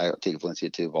 I'll take Valencia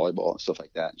to volleyball and stuff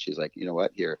like that. And she's like, you know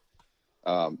what, here,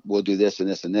 we'll do this and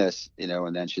this and this, you know.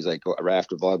 And then she's like, right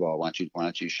after volleyball, why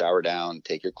don't you shower down,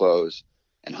 take your clothes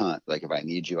and hunt. Like if I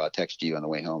need you, I'll text you on the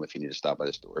way home if you need to stop by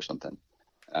the store or something.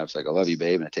 And I was like, I love you,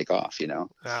 babe. And I take off, you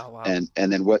know? Oh, wow. And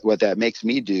then what that makes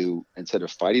me do, instead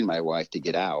of fighting my wife to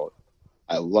get out,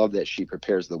 I love that she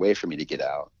prepares the way for me to get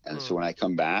out. And so when I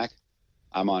come back,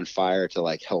 I'm on fire to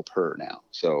like help her now.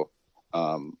 So,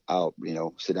 I'll, you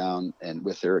know, sit down and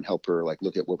with her and help her, like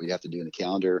look at what we have to do in the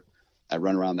calendar. I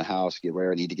run around the house, get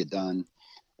where I need to get done.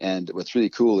 And what's really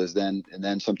cool is then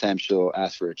sometimes she'll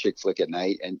ask for a chick flick at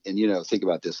night. And, you know, think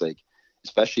about this, like,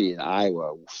 especially in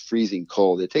Iowa, freezing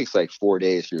cold, it takes like 4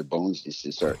 days for your bones just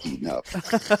to start heating up.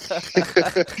 Especially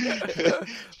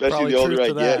the older I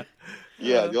get.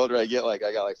 Yeah. The older I get, like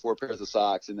I got like 4 pairs of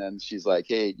socks, and then she's like,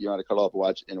 hey, you want to cuddle up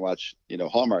and watch, you know,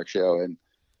 Hallmark show. And,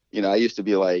 you know, I used to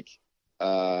be like,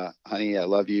 honey, I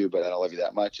love you, but I don't love you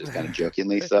that much. It's kind of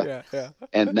jokingly stuff.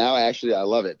 And now actually I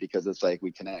love it because it's like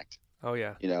we connect. Oh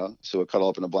yeah. You know, so we'll cuddle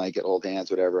up in a blanket, hold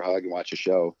hands, whatever, hug and watch a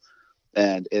show.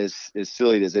 And as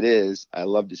silly as it is, I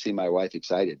love to see my wife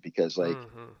excited because like,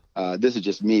 this is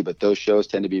just me, but those shows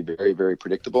tend to be very, very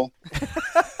predictable.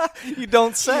 You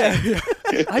don't say.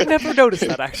 I never noticed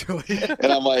that actually.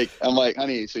 And I'm like,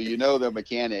 honey, so you know the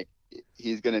mechanic,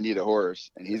 he's going to need a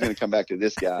horse and he's going to come back to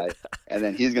this guy and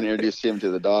then he's going to introduce him to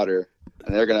the daughter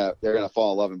and they're going to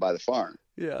fall in love and buy the farm.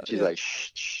 Yeah. She's like,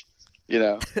 shh. You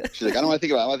know, she's like, I don't want to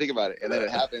think about it. I want to think about it. And then it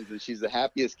happens and she's the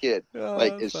happiest kid.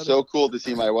 Like, it's funny. So cool to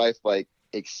see my wife, like,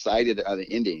 excited at the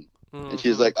ending. And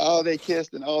she's like, oh, they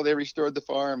kissed and oh, they restored the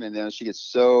farm. And then she gets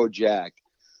so jacked.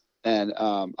 And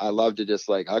I love to just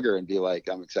like hug her and be like,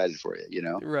 I'm excited for you, you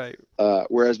know? Right.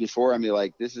 Whereas before I'd be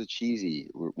like, this is cheesy.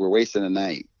 We're wasting a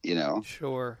night, you know?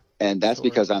 Sure. And that's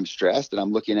because I'm stressed and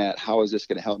I'm looking at how is this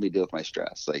going to help me deal with my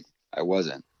stress? Like, I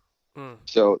wasn't.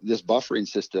 So this buffering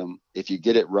system, if you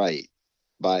get it right,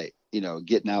 by, you know,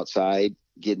 getting outside,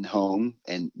 getting home.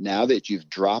 And now that you've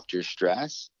dropped your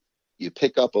stress, you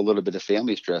pick up a little bit of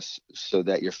family stress so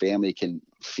that your family can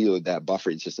feel that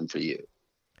buffering system for you.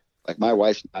 Like my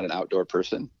wife's not an outdoor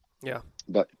person. Yeah.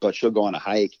 But she'll go on a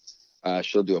hike.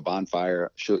 She'll do a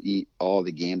bonfire. She'll eat all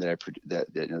the game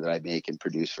that I make and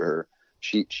produce for her.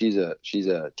 She's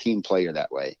a team player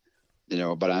that way. You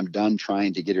know, but I'm done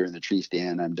trying to get her in the tree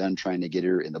stand. I'm done trying to get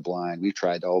her in the blind. We've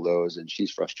tried all those and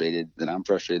she's frustrated. Then I'm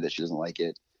frustrated that she doesn't like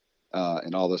it,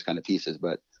 and all those kind of pieces.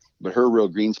 But her real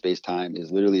green space time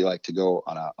is literally like to go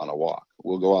on a walk.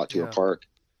 We'll go out to a park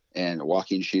and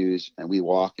walking shoes and we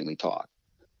walk and we talk.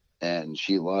 And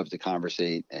she loves to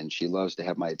conversate and she loves to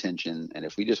have my attention. And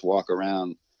if we just walk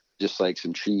around just like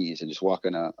some trees and just walk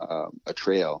on a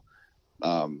trail,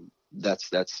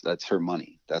 that's her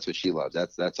money. That's what she loves.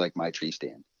 That's like my tree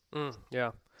stand.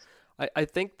 Yeah. I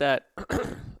think that,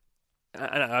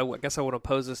 and I guess I want to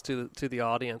pose this to the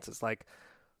audience. It's like,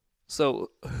 so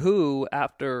who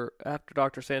after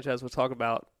Dr. Sanchez was talking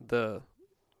about the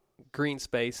green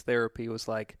space therapy was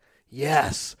like,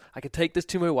 yes, I could take this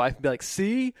to my wife and be like,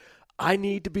 see, I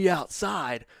need to be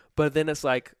outside. But then it's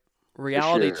like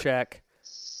reality check.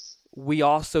 We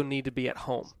also need to be at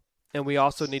home. And we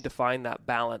also need to find that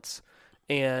balance.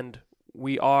 And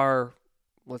we are,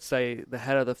 let's say, the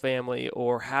head of the family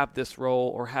or have this role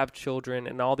or have children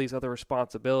and all these other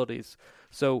responsibilities.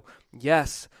 So,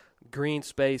 yes, green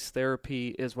space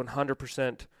therapy is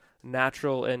 100%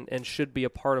 natural and should be a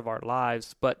part of our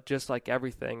lives. But just like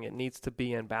everything, it needs to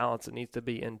be in balance. It needs to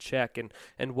be in check.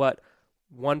 And what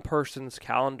one person's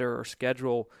calendar or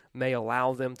schedule may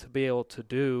allow them to be able to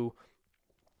do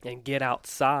and get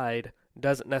outside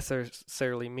doesn't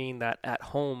necessarily mean that at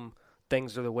home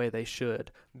things are the way they should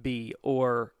be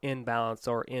or in balance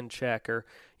or in check, or,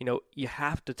 you know, you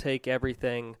have to take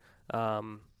everything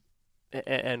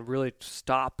and really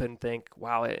stop and think,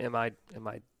 wow, am I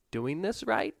doing this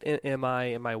right? Am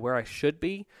I where I should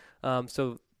be?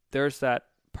 So there's that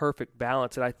perfect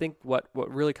balance. And I think what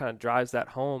really kind of drives that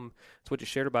home is what you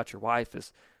shared about your wife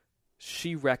is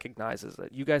she recognizes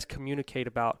that you guys communicate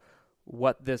about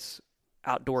what this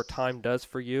outdoor time does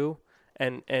for you.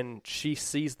 And she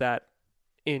sees that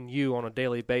in you on a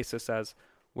daily basis as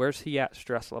where's he at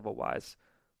stress level wise?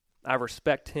 I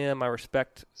respect him. I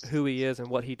respect who he is and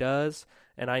what he does.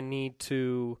 And I need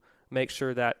to make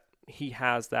sure that he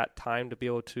has that time to be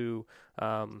able to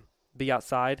be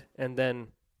outside. And then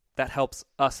that helps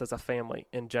us as a family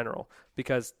in general,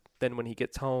 because then when he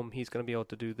gets home, he's going to be able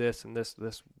to do this and this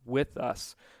with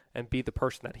us and be the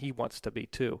person that he wants to be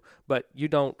too. But you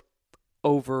don't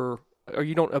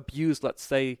you don't abuse, let's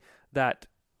say, that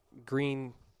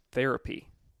green therapy.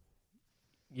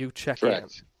 You check in.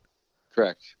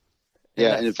 Correct.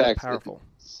 Yeah, and in fact, powerful.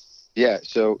 Yeah,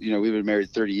 so we've been married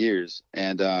 30 years,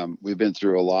 and we've been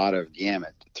through a lot of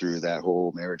gamut through that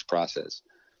whole marriage process.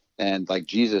 And like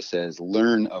Jesus says,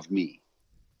 learn of me,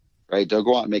 right? Don't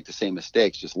go out and make the same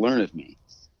mistakes. Just learn of me.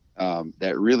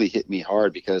 That really hit me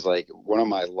hard, because like one of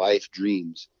my life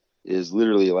dreams is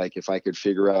literally like if I could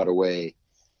figure out a way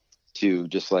to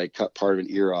just like cut part of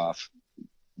an ear off,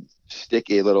 stick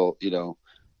a little,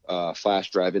 flash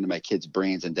drive into my kids'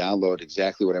 brains and download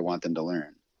exactly what I want them to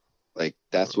learn. Like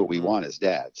that's what we want as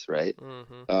dads, right?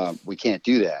 We can't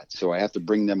do that. So I have to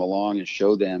bring them along and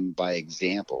show them by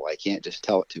example. I can't just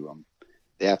tell it to them.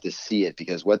 They have to see it,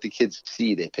 because what the kids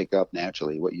see, they pick up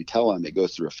naturally. What you tell them, it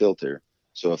goes through a filter.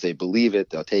 So if they believe it,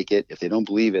 they'll take it. If they don't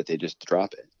believe it, they just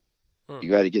drop it. You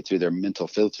got to get through their mental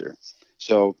filter.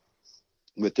 So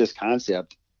with this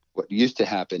concept, what used to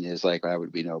happen is like I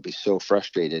would, be so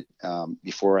frustrated.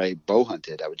 Before I bow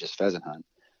hunted, I would just pheasant hunt.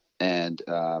 And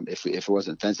if it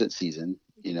wasn't pheasant season,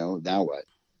 now what?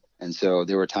 And so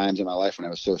there were times in my life when I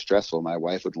was so stressful, my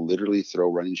wife would literally throw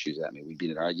running shoes at me. We'd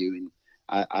be arguing.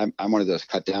 I'm one of those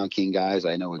cut down king guys.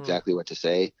 I know exactly what to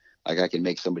say. Like I can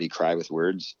make somebody cry with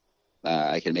words.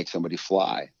 I can make somebody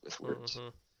fly with words.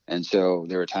 And so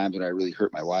there were times when I really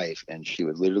hurt my wife, and she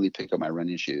would literally pick up my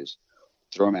running shoes,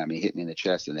 throw them at me, hit me in the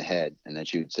chest and the head. And then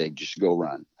she would say, just go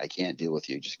run. I can't deal with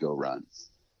you. Just go run.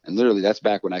 And literally that's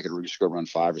back when I could just go run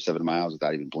 5 or 7 miles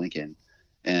without even blinking.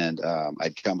 And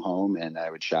I'd come home and I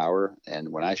would shower. And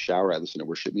when I shower, I listen to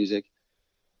worship music.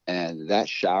 And that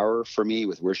shower for me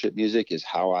with worship music is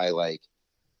how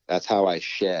that's how I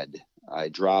shed. I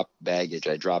drop baggage.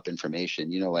 I drop information,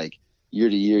 like year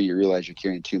to year, you realize you're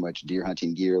carrying too much deer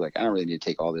hunting gear. Like, I don't really need to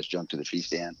take all this junk to the tree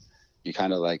stand. You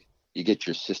kind of like, you get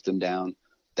your system down.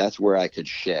 That's where I could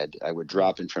shed. I would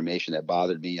drop information that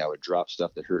bothered me. I would drop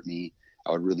stuff that hurt me.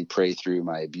 I would really pray through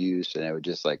my abuse, and I would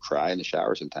just like cry in the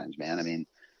shower sometimes, man. I mean,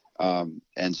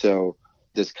 and so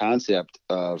this concept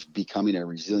of becoming a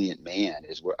resilient man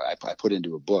is what I put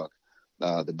into a book.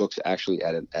 The book's actually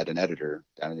at an editor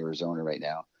down in Arizona right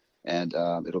now, and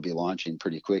it'll be launching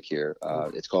pretty quick here.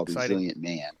 It's called Exciting. Resilient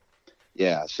Man.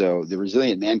 Yeah. So the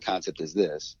resilient man concept is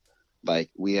this: like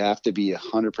we have to be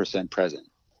 100% present.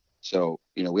 So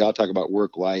we all talk about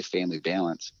work, life, family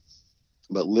balance.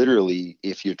 But literally,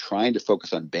 if you're trying to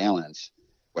focus on balance,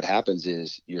 what happens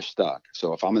is you're stuck.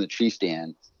 So if I'm in the tree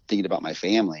stand thinking about my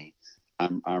family,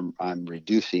 I'm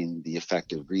reducing the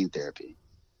effect of green therapy.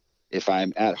 If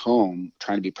I'm at home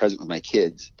trying to be present with my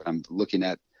kids, but I'm looking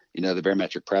at the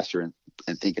barometric pressure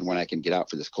and thinking when I can get out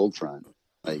for this cold front,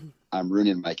 like I'm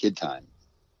ruining my kid time.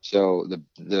 So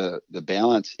the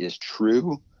balance is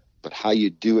true, but how you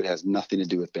do it has nothing to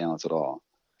do with balance at all.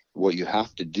 What you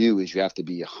have to do is you have to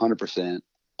be 100%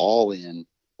 all in,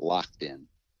 locked in.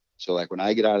 So like when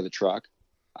I get out of the truck,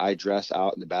 I dress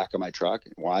out in the back of my truck.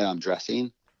 And while I'm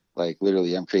dressing, like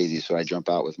literally I'm crazy. So I jump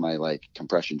out with my like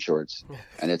compression shorts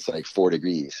and it's like 4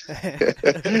 degrees.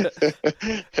 And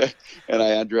I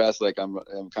undress like I'm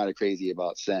kind of crazy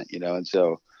about scent, and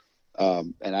so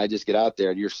and I just get out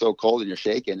there and you're so cold and you're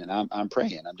shaking and I'm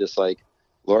praying. I'm just like,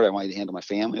 Lord, I want you to handle my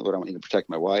family. Lord, I want you to protect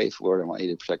my wife. Lord, I want you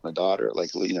to protect my daughter.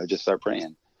 Like, just start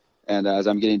praying. And as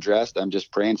I'm getting dressed, I'm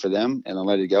just praying for them and I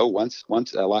let it go. Once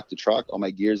I lock the truck, all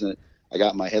my gear's in it, I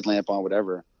got my headlamp on,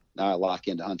 whatever. Now I lock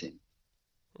into hunting.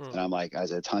 And I'm like,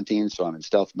 as it's hunting, so I'm in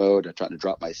stealth mode. I'm trying to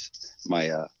drop my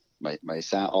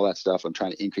sound, all that stuff. I'm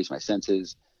trying to increase my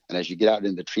senses. And as you get out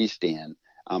in the tree stand,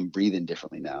 I'm breathing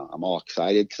differently now. I'm all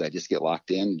excited because I just get locked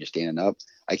in and you're standing up.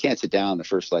 I can't sit down the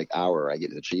first hour I get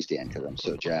to the tree stand because I'm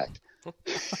so jacked.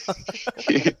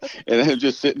 And I'm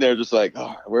just sitting there just like,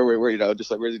 oh, where,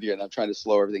 just like, where's the deer? And I'm trying to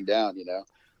slow everything down,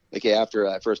 Okay, after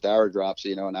that first hour drops,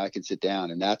 and I can sit down.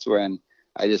 And that's when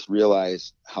I just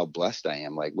realized how blessed I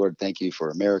am. Like, Lord, thank you for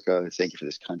America. Thank you for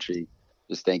this country.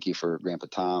 just thank you for Grandpa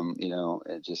Tom,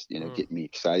 and just, getting me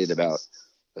excited about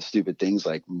the stupid things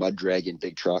like mud dragging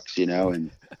big trucks,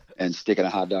 and sticking a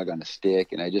hot dog on a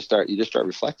stick. And you just start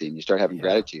reflecting, you start having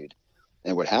gratitude.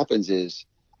 And what happens is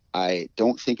I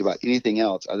don't think about anything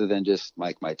else other than just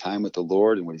like my time with the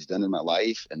Lord and what he's done in my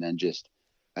life. And then just,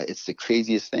 it's the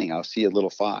craziest thing. I'll see a little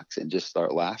fox and just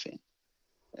start laughing.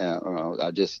 I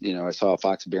saw a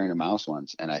fox bearing a mouse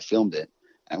once and I filmed it.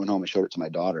 I went home and showed it to my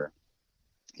daughter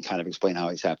and kind of explained how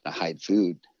he's having to hide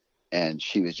food. And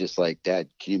she was just like, Dad,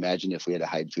 can you imagine if we had to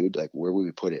hide food? Like, where would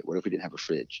we put it? What if we didn't have a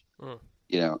fridge?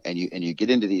 And you get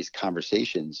into these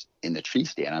conversations in the tree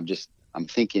stand. I'm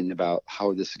thinking about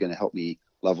how this is going to help me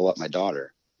level up my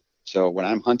daughter. So when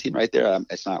I'm hunting right there,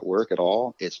 it's not work at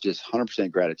all. It's just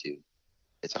 100% gratitude.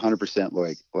 It's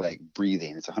 100% like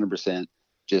breathing. It's 100%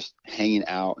 just hanging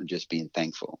out and just being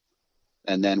thankful.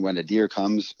 And then when a deer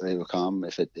comes, they will come.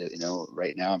 If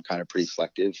right now I'm kind of pretty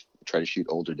selective. I try to shoot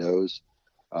older does,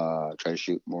 try to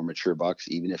shoot more mature bucks,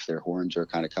 even if their horns are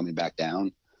kind of coming back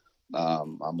down.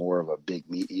 I'm more of a big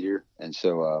meat eater. And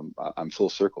so I'm full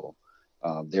circle.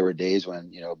 There were days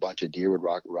when, a bunch of deer would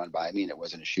run by me and it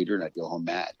wasn't a shooter and I'd go home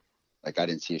mad. Like I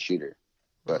didn't see a shooter,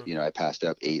 but I passed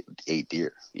up eight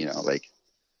deer, like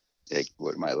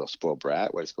what, am I a little spoiled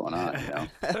brat? What's going on?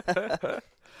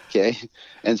 Okay.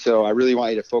 And so I really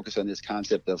want you to focus on this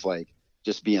concept of like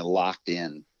just being locked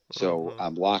in. So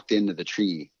I'm locked into the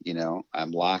tree,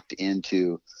 I'm locked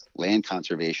into land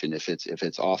conservation. If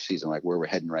it's off season, like where we're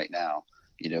heading right now,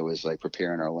 is like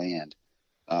preparing our land.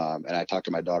 And I talk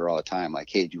to my daughter all the time, like,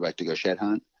 hey, do you like to go shed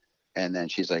hunt? And then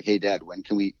she's like, hey, Dad, when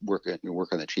can we work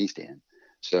on the tree stand?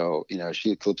 So,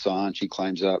 she clips on, she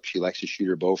climbs up, she likes to shoot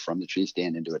her bow from the tree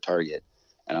stand into a target.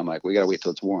 And I'm like, we got to wait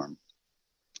till it's warm.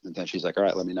 And then she's like, all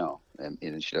right, let me know.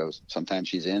 And she goes, sometimes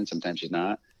she's in, sometimes she's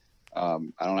not. I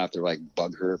don't have to like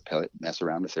bug her, mess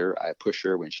around with her. I push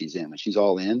her when she's in. When she's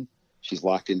all in, she's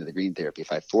locked into the green therapy.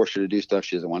 If I force her to do stuff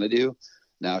she doesn't want to do,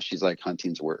 now she's like,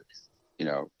 hunting's work,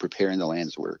 preparing the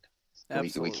land's work.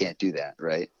 We can't do that.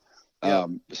 Right. Yeah.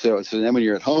 So then when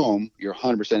you're at home, you're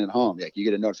 100% at home. Like you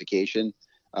get a notification.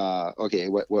 Okay.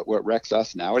 What wrecks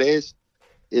us nowadays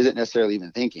isn't necessarily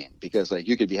even thinking, because like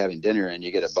you could be having dinner and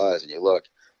you get a buzz and you look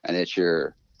and it's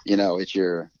your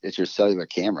cellular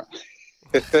camera.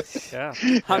 Yeah.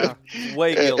 I'm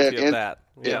way guilty of that.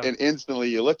 Yeah. And instantly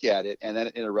you look at it and then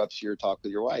it interrupts your talk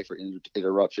with your wife or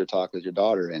interrupts your talk with your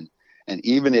daughter. And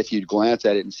even if you glance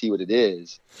at it and see what it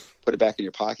is, put it back in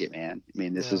your pocket, man. I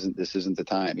mean, this isn't the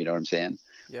time, you know what I'm saying?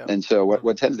 Yeah. And so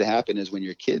what tends to happen is when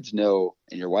your kids know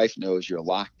and your wife knows you're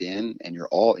locked in and you're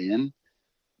all in,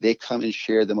 they come and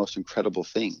share the most incredible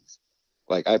things.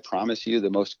 Like I promise you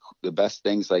the best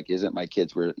things, like isn't my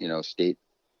kids were, state,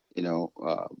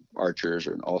 archers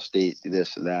or an all state,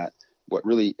 this and that. What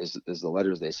really is the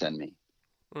letters they send me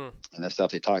and the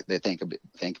stuff they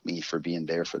thank me for being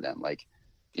there for them. Like,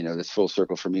 this full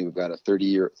circle for me, we've got a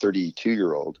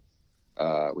 32-year-old.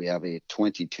 We have a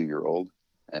 22-year-old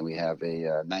and we have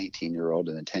a 19-year-old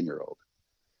and a 10-year-old.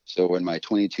 So when my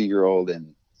 22-year-old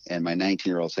and my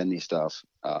 19-year-old send me stuff,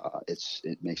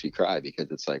 it makes me cry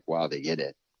because it's like, wow, they get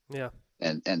it. Yeah.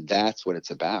 And that's what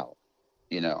it's about.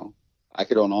 I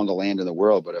could own all the land in the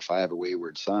world, but if I have a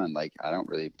wayward son, like I don't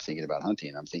really thinking about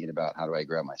hunting. I'm thinking about how do I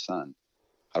grab my son?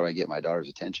 How do I get my daughter's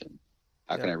attention?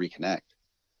 How can I reconnect?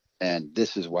 And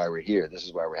this is why we're here. This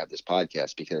is why we have this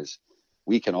podcast, because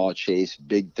we can all chase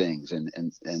big things. And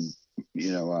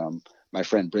my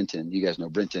friend Brenton, you guys know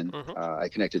Brenton. I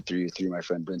connected through my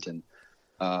friend Brenton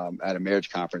at a marriage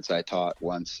conference I taught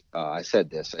once. I said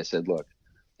this. I said, look,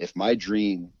 if my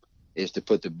dream is to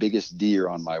put the biggest deer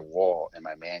on my wall in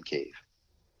my man cave,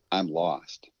 I'm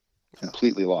lost,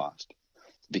 completely lost.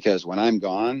 Because when I'm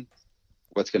gone,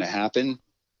 what's going to happen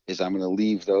is I'm going to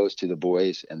leave those to the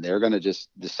boys and they're going to just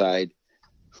decide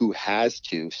who has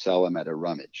to sell them at a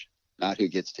rummage, not who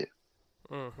gets to.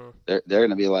 They're going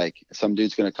to be like, some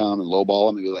dude's going to come and lowball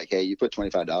them and be like, hey, you put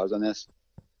 $25 on this.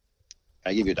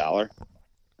 Can I give you $1? And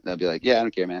they'll be like, yeah, I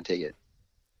don't care, man. Take it.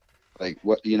 Like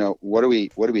what are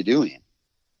we doing?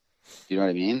 You know what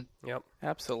I mean? Yep,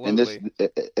 absolutely.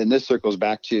 And this circles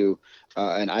back to,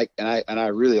 and I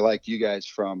really liked you guys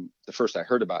from the first I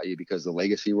heard about you because the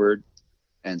legacy word.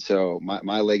 And so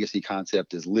my legacy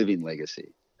concept is living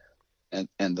legacy, and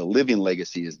the living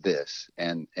legacy is this.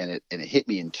 And it hit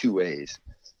me in two ways.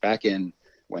 Back in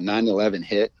when 9/11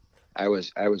 hit, I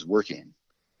was working,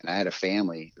 and I had a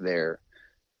family there,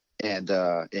 and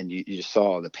you just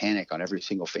saw the panic on every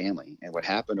single family. And what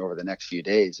happened over the next few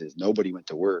days is nobody went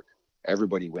to work.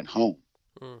 Everybody went home.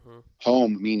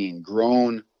 Home meaning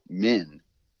grown men,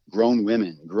 grown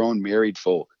women, grown married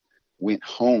folk went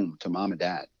home to mom and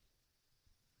dad.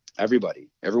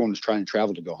 Everyone was trying to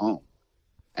travel to go home.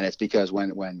 And it's because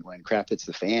when crap hits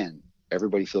the fan,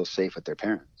 everybody feels safe with their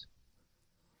parents.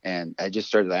 And I just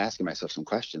started asking myself some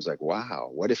questions like, wow,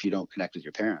 what if you don't connect with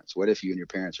your parents? What if you and your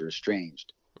parents are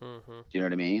estranged? Mm-hmm. Do you know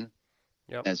what I mean?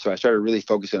 Yep. And so I started really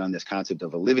focusing on this concept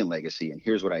of a living legacy. And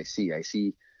here's what I see.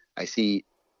 I see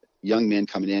young men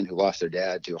coming in who lost their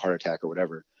dad to a heart attack or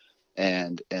whatever.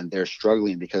 And they're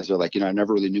struggling because they're like, I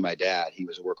never really knew my dad. He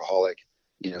was a workaholic.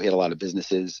 He had a lot of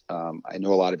businesses. I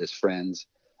know a lot of his friends.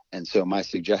 And so my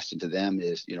suggestion to them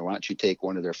is, why don't you take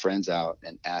one of their friends out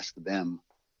and ask them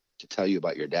to tell you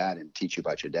about your dad and teach you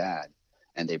about your dad.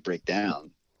 And they break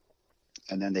down.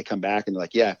 And then they come back and they're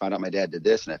like, yeah, I found out my dad did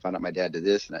this. And I found out my dad did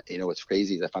this. And what's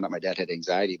crazy is I found out my dad had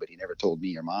anxiety, but he never told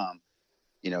me or mom.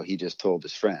 He just told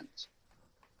his friends.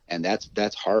 And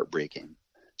that's heartbreaking.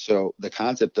 So the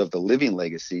concept of the living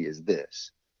legacy is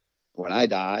this. When I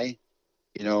die,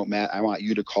 Matt, I want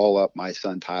you to call up my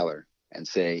son, Tyler, and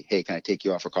say, hey, can I take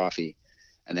you out for coffee?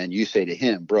 And then you say to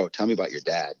him, bro, tell me about your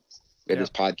dad. We had this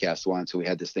podcast once, so we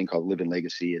had this thing called Living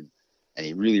Legacy, and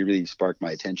he really, really sparked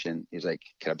my attention. He's like,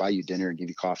 can I buy you dinner and give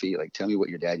you coffee? Like, tell me what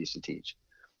your dad used to teach.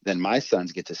 Then my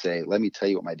sons get to say, let me tell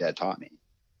you what my dad taught me.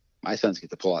 My sons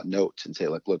get to pull out notes and say,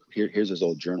 look, here's his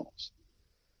old journals.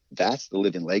 That's the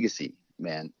living legacy,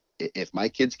 man. If my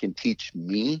kids can teach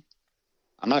me,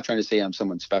 I'm not trying to say I'm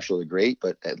someone special or great,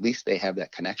 but at least they have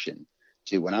that connection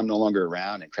to when I'm no longer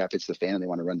around and crap hits the fan and they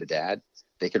want to run to dad,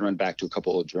 they can run back to a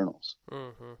couple old journals.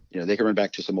 Mm-hmm. They can run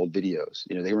back to some old videos.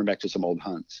 They can run back to some old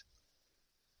hunts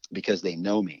because they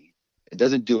know me. It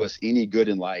doesn't do us any good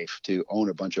in life to own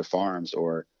a bunch of farms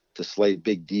or to slay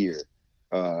big deer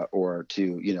or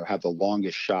to, have the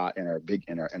longest shot in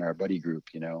our buddy group,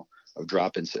 of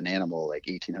dropping an animal like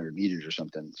 1,800 meters or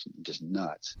something. It's just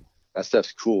nuts. That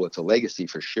stuff's cool. It's a legacy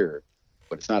for sure,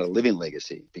 but it's not a living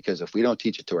legacy, because if we don't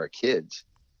teach it to our kids,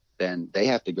 then they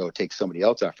have to go take somebody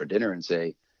else out for dinner and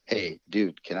say, hey,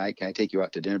 dude, can I take you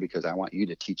out to dinner because I want you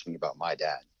to teach me about my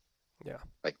dad? Yeah.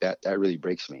 Like that really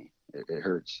breaks me. It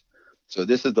hurts. So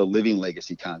this is the living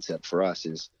legacy concept for us,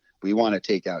 is we want to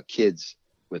take out kids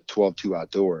with 12-2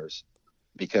 outdoors,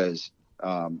 because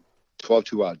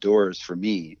 12-2 outdoors for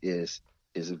me is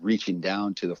reaching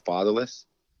down to the fatherless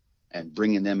and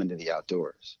bringing them into the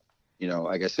outdoors.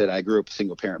 Like I said, I grew up a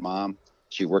single parent mom.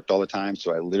 She worked all the time,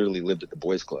 so I literally lived at the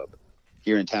boys club.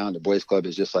 Here in town, the boys club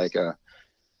is just like a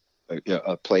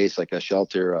place, like a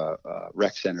shelter, a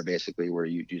rec center, basically, where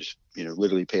you just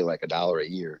literally pay like $1 a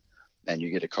year, and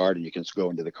you get a card and you can go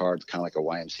into the card. It's kind of like a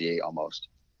YMCA almost.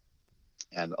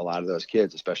 And a lot of those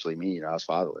kids, especially me, I was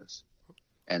fatherless.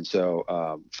 And so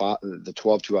the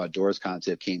 12-2 outdoors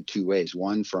concept came two ways.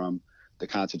 One, from the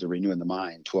concept of renewing the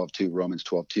mind, 12-2, Romans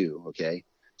 12-2. Okay.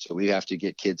 So we have to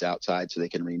get kids outside so they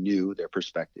can renew their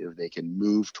perspective. They can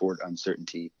move toward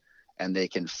uncertainty, and they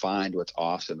can find what's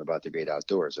awesome about the great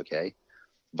outdoors. Okay.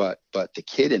 But the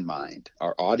kid in mind,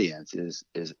 our audience is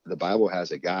the Bible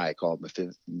has a guy called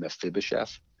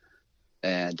Mephibosheth,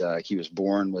 and he was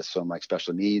born with some like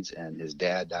special needs, and his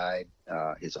dad died.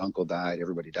 His uncle died.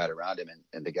 Everybody died around him.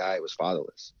 And the guy was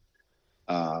fatherless.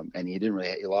 And he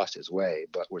lost his way.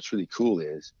 But what's really cool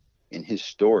is, in his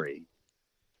story,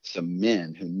 some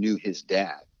men who knew his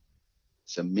dad,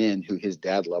 some men who his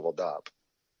dad leveled up,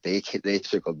 they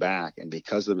circled back. And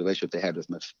because of the relationship they had with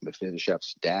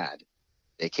Mephibosheth's dad,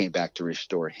 they came back to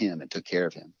restore him and took care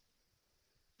of him.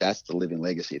 That's the living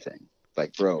legacy thing.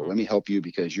 Like, bro, let me help you,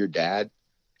 because your dad,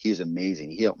 he's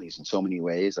amazing. He helped me in so many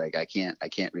ways. Like, I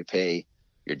can't repay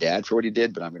your dad for what he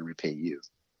did, but I'm going to repay you.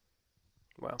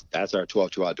 Wow. That's our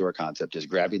 12-2 outdoor concept, is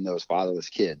grabbing those fatherless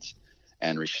kids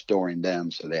and restoring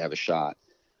them so they have a shot.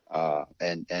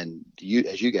 And you,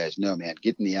 as you guys know, man,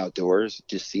 getting the outdoors,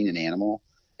 just seeing an animal,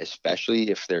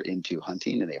 especially if they're into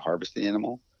hunting and they harvest the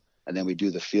animal, and then we do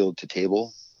the field to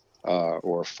table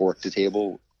or fork to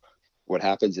table. What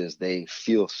happens is they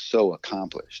feel so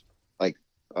accomplished. Like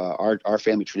our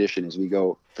family tradition is we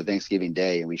go for Thanksgiving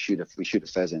Day and we shoot a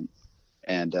pheasant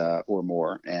and or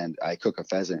more, and I cook a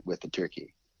pheasant with the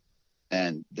turkey.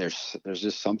 And there's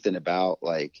just something about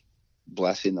like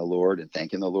blessing the Lord and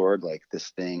thanking the Lord, like this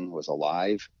thing was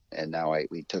alive and now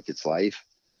we took its life,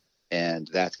 and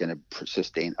that's going to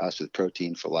sustain us with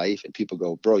protein for life. And people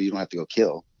go, bro, you don't have to go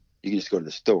kill. You can just go to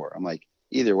the store. I'm like,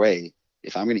 either way,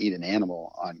 if I'm going to eat an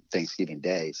animal on Thanksgiving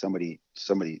Day, somebody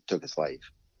took its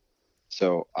life.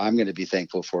 So I'm going to be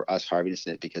thankful for us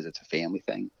harvesting it because it's a family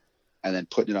thing. And then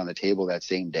putting it on the table that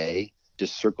same day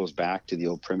just circles back to the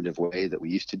old primitive way that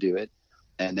we used to do it.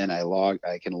 And then I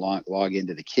can log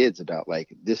into the kids about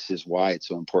like, this is why it's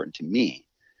so important to me.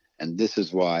 And this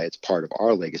is why it's part of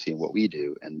our legacy and what we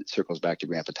do. And it circles back to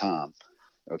Grandpa Tom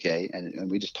Okay.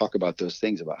 And we just talk about those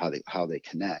things about how they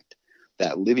connect.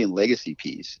 That living legacy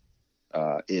piece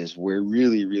is where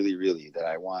really, really, really that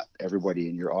I want everybody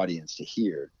in your audience to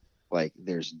hear. Like,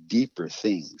 there's deeper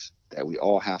things that we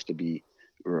all have to be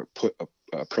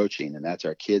approaching, and that's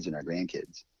our kids and our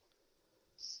grandkids.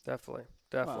 Definitely.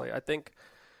 Wow. I think,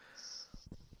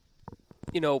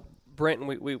 Brenton,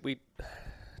 we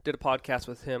did a podcast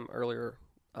with him earlier,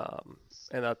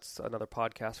 and that's another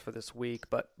podcast for this week.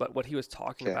 But what he was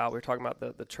talking about, we were talking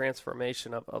about the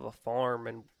transformation of a farm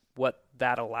and what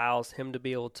that allows him to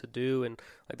be able to do. And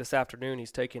like this afternoon,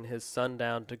 he's taking his son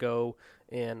down to go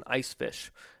and ice fish.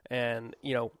 And,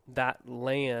 that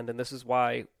land, and this is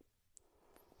why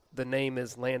the name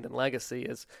is Land and Legacy,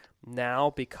 is now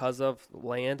because of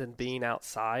land and being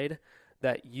outside,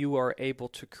 that you are able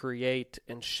to create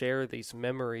and share these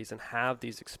memories and have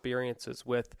these experiences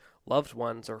with loved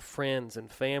ones or friends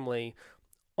and family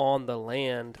on the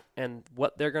land. And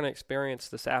what they're going to experience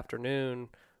this afternoon,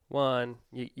 one,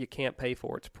 you can't pay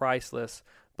for. It's priceless,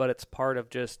 but it's part of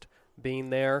just being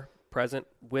there, present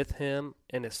with him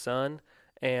and his son.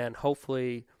 And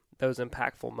hopefully those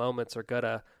impactful moments are going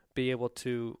to be able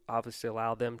to obviously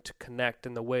allow them to connect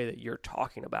in the way that you're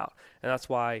talking about. And that's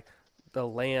why the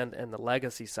land and the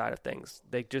legacy side of things,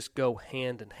 they just go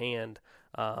hand in hand.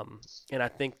 And I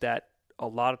think that a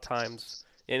lot of times,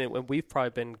 and we've probably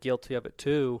been guilty of it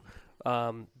too,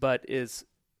 but is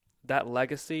that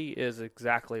legacy is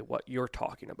exactly what you're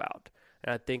talking about.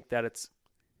 And I think that it's,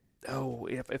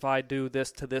 if I do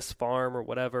this to this farm or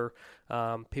whatever,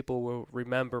 people will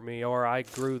remember me, or I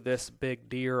grew this big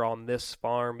deer on this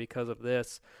farm because of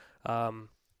this.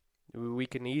 We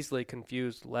can easily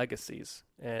confuse legacies,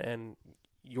 and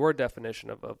your definition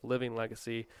of living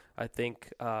legacy, I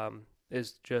think,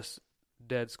 is just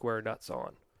dead square nuts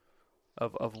on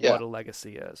of what a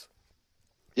legacy is.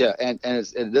 Yeah, and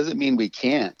it doesn't mean we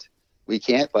can't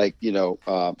like,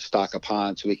 stock a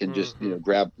pond so we can just,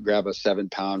 grab a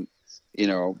 7-pound,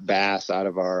 bass out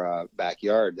of our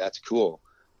backyard. That's cool.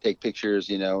 Take pictures,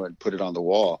 and put it on the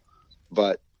wall.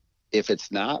 But if it's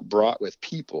not brought with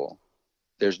people,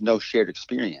 there's no shared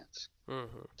experience.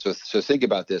 Mm-hmm. So think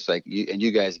about this, like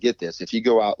you guys get this. If you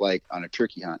go out like on a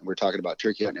turkey hunt, we're talking about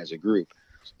turkey hunting as a group.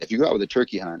 If you go out with a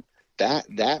turkey hunt,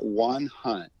 that one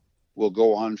hunt will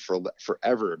go on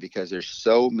forever because there's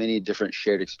so many different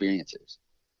shared experiences.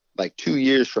 Like 2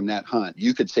 years from that hunt,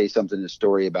 you could say something in the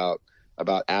story about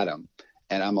Adam.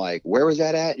 And I'm like, where was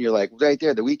that at? And you're like, right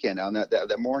there, the weekend on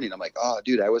that morning. I'm like, oh,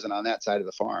 dude, I wasn't on that side of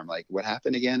the farm. Like, what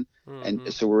happened again? Mm-hmm.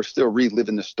 And so we're still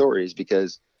reliving the stories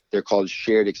because they're called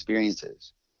shared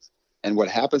experiences. And what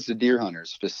happens to deer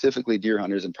hunters, specifically deer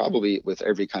hunters, and probably with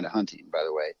every kind of hunting, by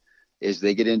the way, is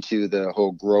they get into the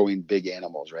whole growing big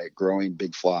animals, right? Growing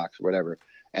big flocks, whatever.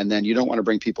 And then you don't want to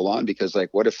bring people on because,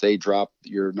 like, what if they drop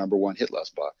your number one hit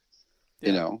list buck?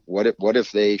 Yeah. What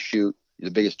if they shoot the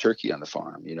biggest turkey on the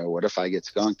farm? What if I get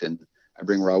skunked and I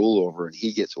bring Raul over and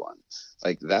he gets one?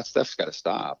 Like, that stuff's got to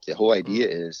stop. The whole idea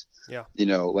is,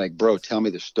 like, bro, tell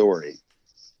me the story.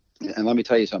 And let me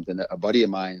tell you something. A buddy of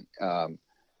mine,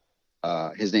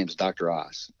 his name's Dr.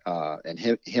 Oz, and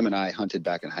him and I hunted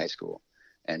back in high school,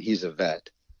 and he's a vet.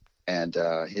 And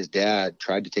his dad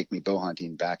tried to take me bow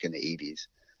hunting back in the 80s.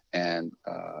 And,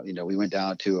 we went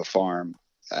down to a farm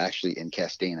actually in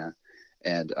Castana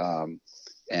and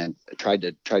tried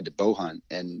to bow hunt.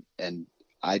 And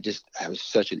I was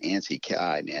such an antsy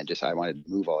guy, man. I wanted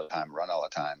to move all the time, run all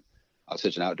the time. I was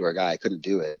such an outdoor guy. I couldn't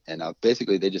do it. And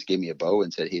basically they just gave me a bow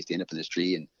and said, hey, stand up in this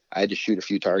tree. And I had to shoot a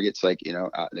few targets, like,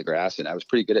 out in the grass. And I was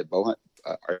pretty good at bow hunt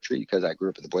archery because I grew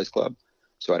up at the boys club.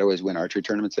 So I'd always win archery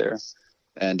tournaments there.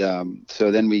 And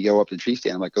so then we go up to the tree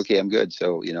stand. I'm like, okay, I'm good.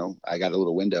 So, I got a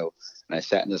little window and I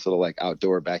sat in this little like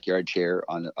outdoor backyard chair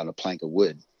on a plank of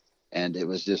wood. And it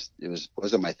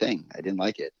wasn't my thing. I didn't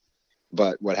like it.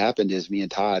 But what happened is me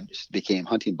and Todd just became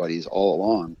hunting buddies all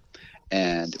along.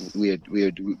 And we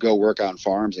would go work on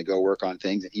farms and go work on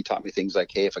things. And he taught me things like,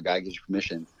 hey, if a guy gives you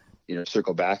permission,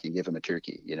 circle back and give him a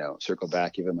turkey, circle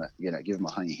back, give him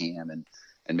a honey ham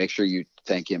and make sure you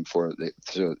thank him for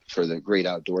the great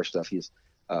outdoor stuff he's,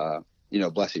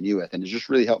 blessing you with. And it just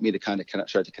really helped me to kind of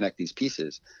start to connect these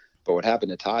pieces. But what happened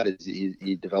to Todd is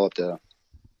he developed a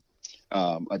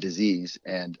disease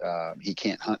and he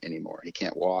can't hunt anymore. He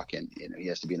can't walk and, he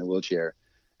has to be in a wheelchair.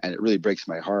 And it really breaks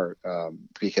my heart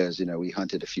because, we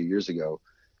hunted a few years ago.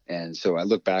 And so I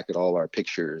look back at all our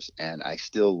pictures and I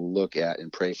still look at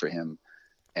and pray for him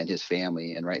and his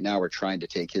family. And right now we're trying to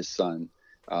take his son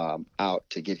out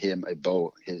to get him a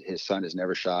bow. His son has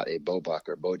never shot a bow buck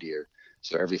or bow deer.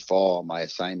 So every fall, my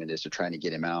assignment is to try to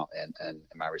get him out and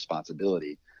my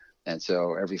responsibility. And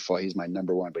so every fall, he's my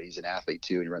number one, but he's an athlete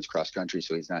too. And he runs cross country.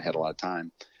 So he's not had a lot of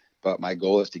time, but my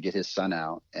goal is to get his son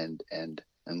out and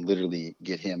literally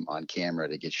get him on camera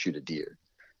to shoot a deer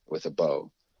with a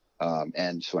bow.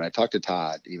 And so when I talk to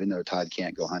Todd, even though Todd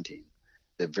can't go hunting,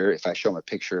 if I show him a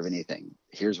picture of anything,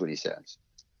 here's what he says: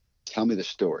 tell me the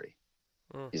story.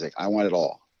 He's like, I want it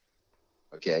all.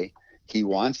 Okay. He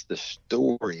wants the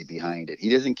story behind it. He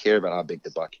doesn't care about how big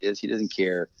the buck is. He doesn't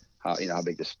care how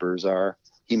big the spurs are.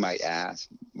 He might ask.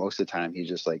 Most of the time, he's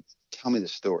just like, tell me the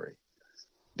story,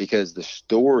 because the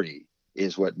story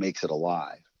is what makes it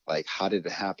alive. Like, how did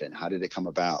it happen? How did it come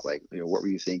about? Like, what were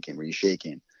you thinking? Were you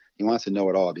shaking? He wants to know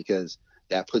it all, because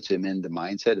that puts him in the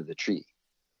mindset of the tree,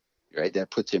 right?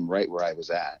 That puts him right where I was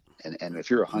at. And if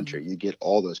you're a hunter, you get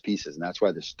all those pieces. And that's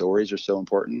why the stories are so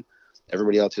important.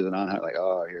 Everybody else who's a non-hunter, like,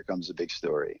 oh, here comes the big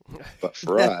story. But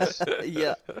for us,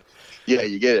 yeah,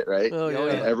 you get it, right? Oh, yeah.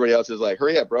 And everybody else is like,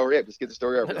 hurry up, bro, hurry up, just get the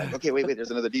story over. Like, okay, wait,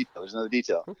 there's another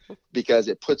detail, because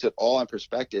it puts it all in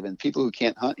perspective. And people who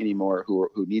can't hunt anymore, who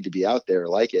need to be out there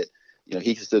like it,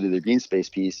 he can still do the green space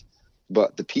piece,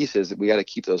 but the piece is that we got to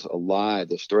keep those alive,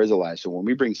 those stories alive. So when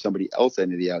we bring somebody else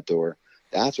into the outdoor,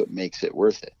 that's what makes it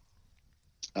worth it.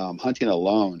 Hunting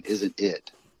alone isn't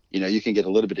it. You can get a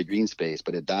little bit of green space,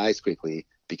 but it dies quickly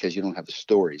because you don't have the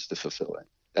stories to fulfill it.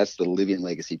 That's the living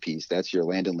legacy piece. That's your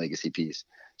Landon legacy piece.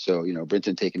 So,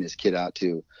 Brenton taking his kid out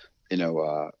to,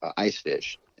 ice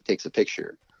fish, takes a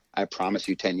picture. I promise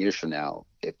you 10 years from now,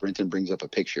 if Brenton brings up a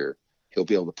picture, he'll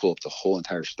be able to pull up the whole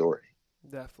entire story.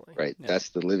 Definitely. Right. Yeah. That's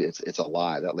the living. It's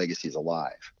alive. That legacy is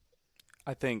alive.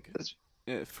 I think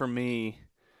for me,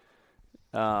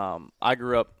 I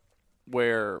grew up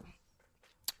where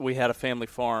we had a family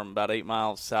farm about 8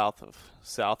 miles south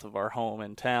of our home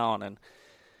in town, and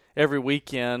every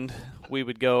weekend we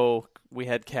would go. We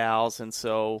had cows, and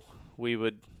so we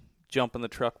would jump in the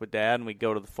truck with Dad, and we'd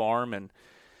go to the farm. And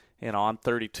I'm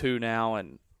 32 now,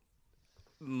 and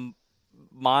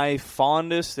my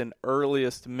fondest and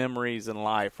earliest memories in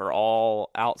life are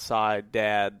all outside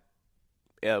Dad,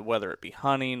 whether it be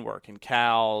hunting, working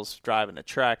cows, driving a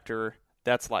tractor.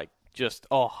 That's like just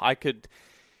I could.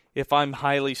 If I'm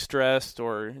highly stressed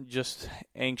or just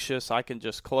anxious, I can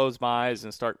just close my eyes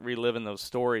and start reliving those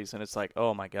stories. And it's like,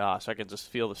 oh my gosh, I can just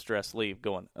feel the stress leave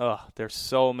going, there's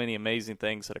so many amazing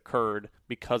things that occurred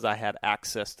because I had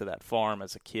access to that farm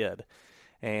as a kid.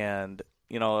 And,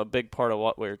 a big part of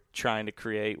what we're trying to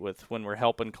create when we're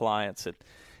helping clients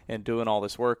and doing all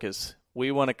this work is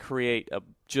we want to create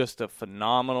just a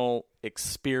phenomenal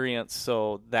experience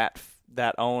so that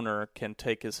owner can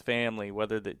take his family,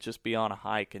 whether they just be on a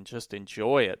hike and just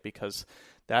enjoy it, because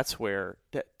that's where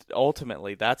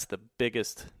ultimately that's the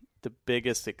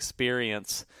biggest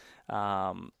experience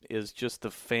is just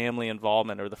the family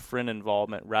involvement or the friend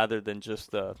involvement, rather than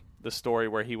just the story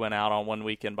where he went out on one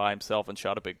weekend by himself and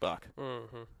shot a big buck.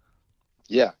 Mm-hmm.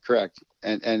 Yeah, correct.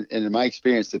 And in my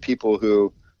experience, the people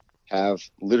who have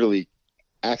literally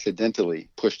accidentally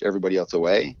pushed everybody else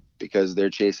away because they're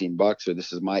chasing bucks, or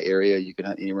this is my area, you can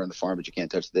hunt anywhere on the farm, but you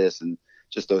can't touch this, and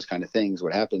just those kind of things.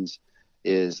 What happens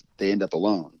is they end up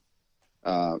alone.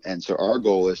 And so our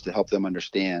goal is to help them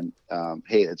understand,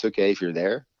 hey, it's okay if you're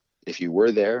there. If you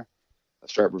were there,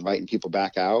 start inviting people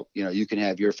back out. You can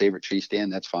have your favorite tree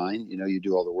stand. That's fine. You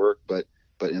do all the work, but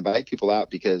invite people out,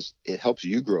 because it helps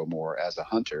you grow more as a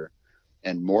hunter.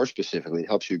 And more specifically, it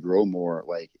helps you grow more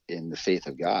like in the faith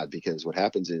of God, because what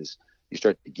happens is you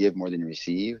start to give more than you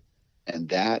receive. And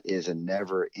that is a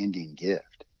never ending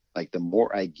gift. Like the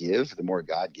more I give, the more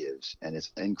God gives. And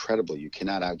it's incredible. You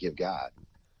cannot outgive God.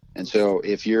 And so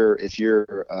if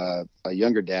you're a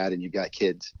younger dad and you've got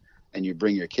kids and you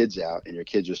bring your kids out and your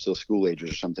kids are still school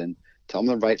agers or something, tell them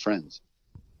to invite friends.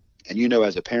 And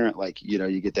as a parent, like,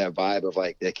 you get that vibe of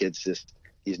like, that kid's just,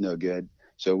 he's no good.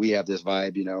 So we have this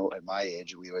vibe, at my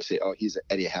age, we always say, oh, he's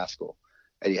Eddie Haskell.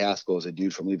 Eddie Haskell is a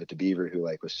dude from Leave It to Beaver who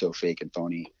like was so fake and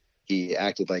phony. He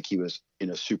acted like he was,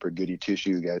 super goody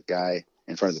two-shoe guy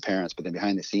in front of the parents, but then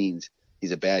behind the scenes,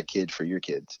 he's a bad kid for your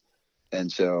kids. And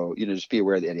so, just be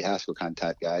aware of the Eddie Haskell kind of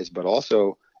type guys, but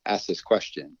also ask this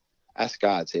question. Ask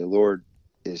God, say, Lord,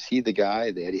 is he the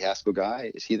guy, the Eddie Haskell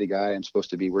guy? Is he the guy I'm supposed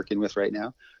to be working with right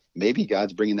now? Maybe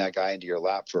God's bringing that guy into your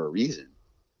lap for a reason.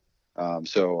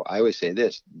 So I always say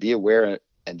this: be aware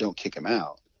and don't kick him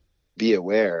out. Be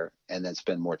aware and then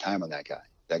spend more time on that guy.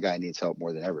 That guy needs help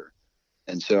more than ever.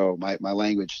 And so my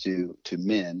language to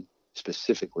men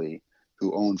specifically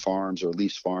who own farms or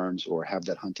lease farms or have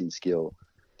that hunting skill,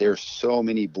 there are so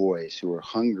many boys who are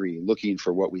hungry, looking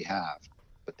for what we have,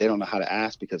 but they don't know how to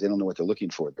ask because they don't know what they're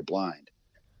looking for. They're blind.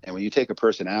 And when you take a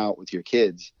person out with your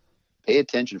kids, pay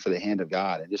attention for the hand of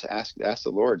God and just ask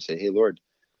the Lord, say, hey, Lord,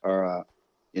 or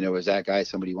is that guy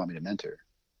somebody you want me to mentor?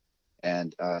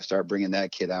 And start bringing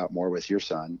that kid out more with your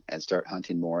son, and start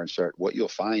hunting more, and what you'll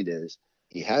find is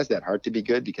he has that heart to be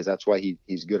good, because that's why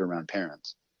he's good around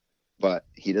parents, but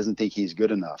he doesn't think he's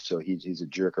good enough. So he's a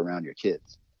jerk around your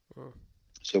kids.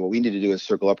 So what we need to do is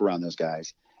circle up around those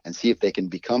guys and see if they can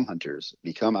become hunters,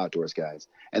 become outdoors guys.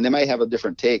 And they might have a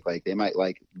different take. Like they might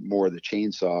like more of the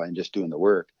chainsaw and just doing the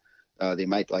work. They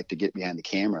might like to get behind the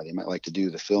camera. They might like to do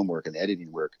the film work and the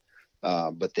editing work.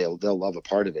 But they'll love a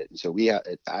part of it. And so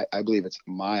I believe it's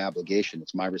my obligation.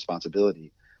 It's my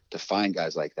responsibility to find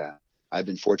guys like that. I've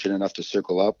been fortunate enough to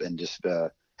circle up and just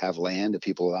have land. If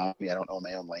people allow me, I don't own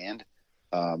my own land.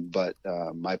 But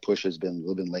my push has been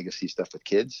living legacy stuff with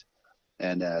kids.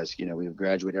 And as we've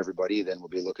graduated everybody, then we'll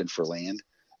be looking for land.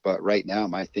 But right now,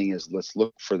 my thing is, let's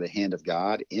look for the hand of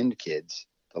God in kids,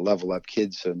 to level up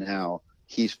kids. So now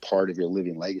he's part of your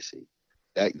living legacy.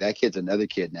 That kid's another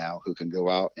kid now who can go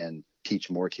out and teach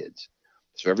more kids.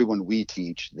 So everyone we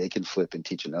teach, they can flip and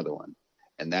teach another one.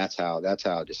 And that's how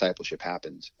discipleship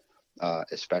happens,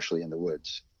 especially in the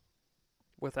woods.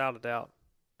 Without a doubt.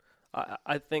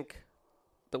 I think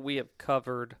that we have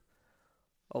covered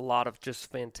a lot of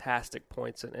just fantastic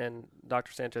points. And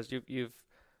Dr. Sanchez, you've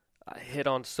hit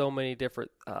on so many different,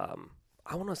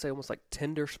 I want to say almost like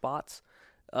tender spots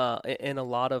in a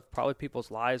lot of probably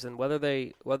people's lives. And whether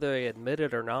they admit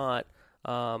it or not,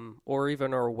 or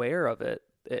even are aware of it,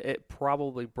 it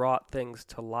probably brought things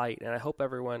to light. And I hope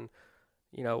everyone,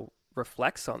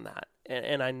 reflects on that.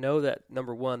 And I know that,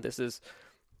 number one, this is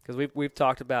because we've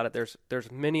talked about it. There's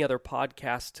many other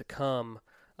podcasts to come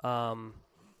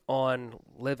on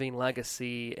living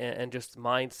legacy and just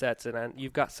mindsets. And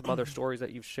you've got some other stories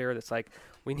that you've shared that's like,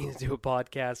 we need to do a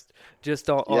podcast just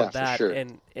on that. For sure.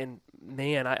 And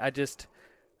man, I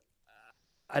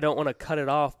don't want to cut it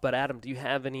off, but Adam, do you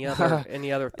have any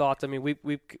other thoughts? I mean, we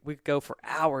go for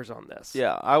hours on this.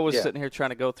 Yeah, I was sitting here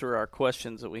trying to go through our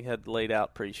questions that we had laid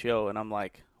out pre-show, and I'm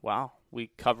like, wow, we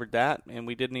covered that, and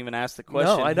we didn't even ask the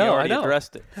question. No, I know. He already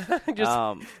addressed it.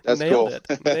 That's cool.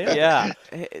 Yeah.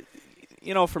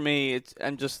 For me,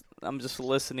 I'm just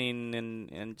listening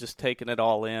and just taking it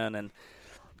all in, and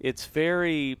it's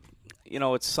very,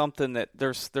 it's something that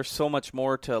there's so much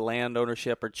more to land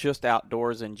ownership or just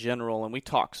outdoors in general, and we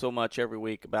talk so much every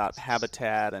week about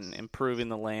habitat and improving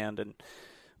the land, and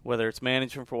whether it's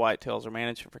management for whitetails or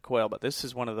management for quail, but this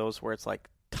is one of those where it's like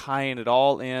tying it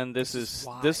all in. This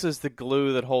is the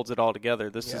glue that holds it all together.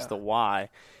 This is the why,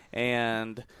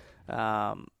 and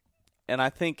I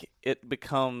think it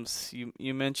becomes,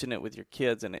 you mention it with your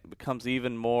kids, and it becomes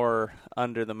even more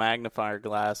under the magnifying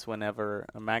glass when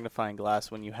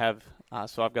you have,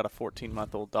 so I've got a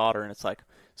 14-month-old daughter, and it's like,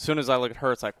 as soon as I look at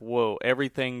her, it's like, whoa,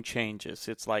 everything changes.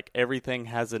 It's like everything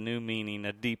has a new meaning,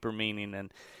 a deeper meaning,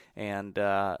 and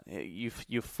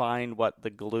you find what the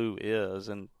glue is,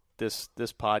 and this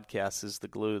podcast is the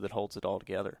glue that holds it all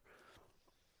together.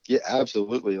 Yeah,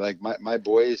 absolutely. Like my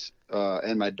boys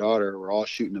and my daughter were all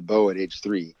shooting a bow at age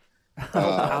 3.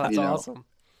 Wow, that's awesome.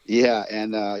 Yeah,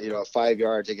 and 5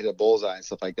 yards to get a bullseye and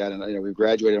stuff like that. And we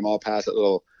graduated them all past that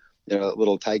little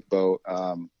tyke bow,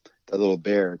 the little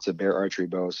bear. It's a bear archery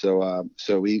bow.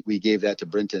 So we gave that to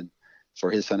Brenton for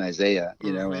his son Isaiah.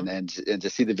 And to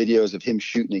see the videos of him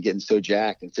shooting and getting so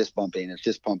jacked and fist pumping,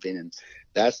 and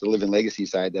that's the living legacy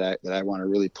side that I want to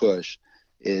really push.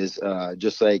 Is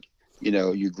just like,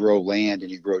 you grow land and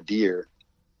you grow deer.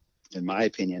 In my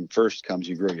opinion, first comes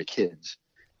you grow your kids.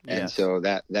 And so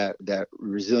that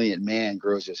resilient man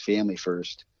grows his family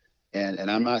first.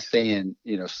 And I'm not saying,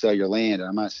 sell your land.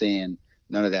 I'm not saying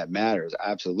none of that matters.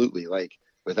 Absolutely. Like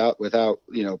without,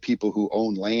 people who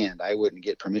own land, I wouldn't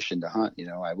get permission to hunt.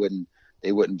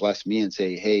 They wouldn't bless me and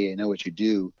say, hey, I know what you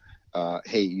do.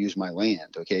 Hey, use my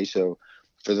land. Okay. So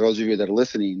for those of you that are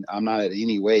listening, I'm not in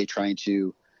any way trying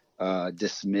to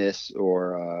dismiss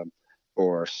or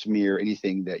smear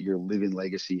anything that your living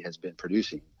legacy has been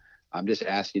producing. I'm just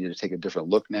asking you to take a different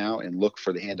look now and look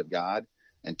for the hand of God,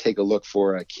 and take a look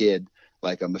for a kid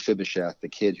like a Mephibosheth, the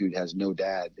kid who has no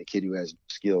dad, the kid who has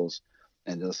skills,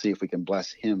 and they'll see if we can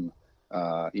bless him,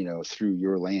 through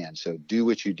your land. So do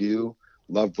what you do,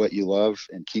 love what you love,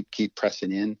 and keep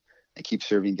pressing in and keep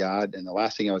serving God. And the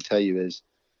last thing I would tell you is,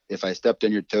 if I stepped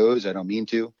on your toes, I don't mean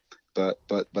to, but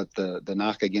the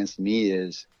knock against me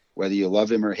is, whether you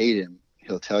love him or hate him,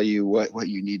 he'll tell you what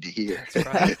you need to hear. That's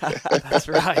right. That's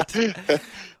right.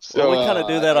 So we kind of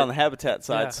do that on the habitat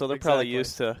side, so they're probably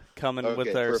used to coming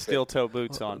with their steel toe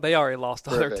boots on. They already lost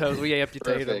all their toes. We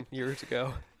amputated them years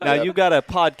ago. Now you've got a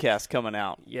podcast coming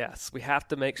out. Yes, we have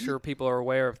to make sure people are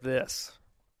aware of this.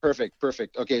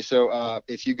 Perfect. Okay, so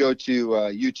if you go to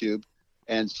YouTube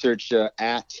and search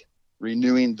at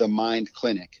Renewing the Mind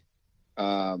Clinic.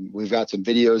 We've got some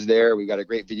videos there. We've got a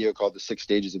great video called The 6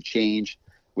 Stages of Change,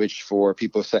 which for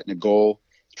people setting a goal,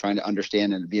 trying to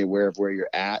understand and be aware of where you're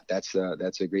at. That's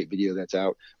a great video that's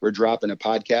out. We're dropping a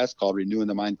podcast called Renewing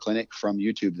the Mind Clinic from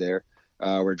YouTube there.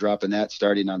 We're dropping that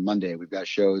starting on Monday. We've got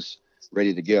shows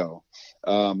ready to go.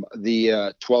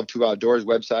 The 12-2 Outdoors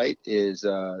website is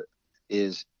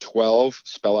 12,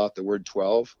 spell out the word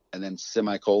 12, and then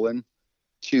semicolon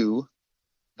 2,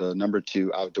 the number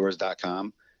 2,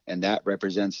 outdoors.com. And that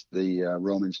represents the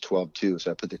Romans 12:2.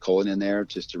 So I put the colon in there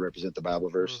just to represent the Bible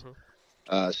verse.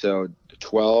 So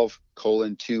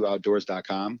 12:2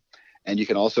 outdoors.com. And you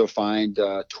can also find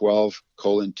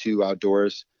 12:2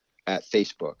 outdoors at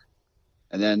Facebook.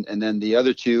 And then the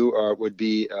other two would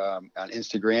be on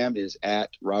Instagram is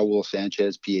at Raul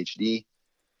Sanchez, PhD.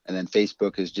 And then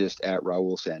Facebook is just at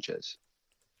Raul Sanchez.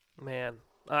 Man,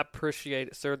 I appreciate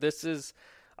it, sir. This is,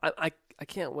 I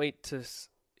can't wait to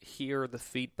hear the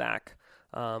feedback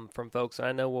from folks. And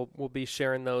I know we'll be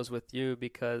sharing those with you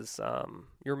because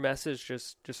your message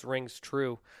just rings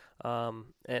true, and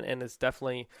it's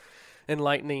definitely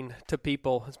enlightening to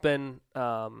people. It's been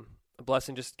a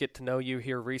blessing just to get to know you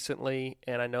here recently,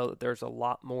 and I know that there's a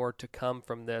lot more to come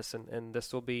from this, and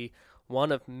this will be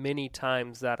one of many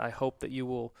times that I hope that you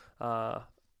will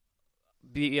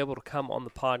be able to come on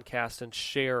the podcast and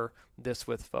share this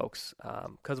with folks,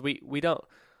 because we don't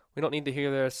need to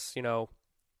hear this,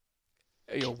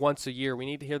 once a year. We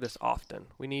need to hear this often.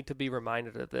 We need to be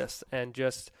reminded of this and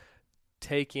just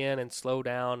take in and slow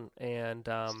down and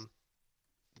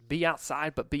be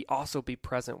outside, but also be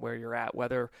present where you're at,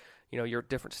 whether you're at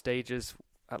different stages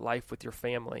at life with your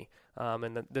family.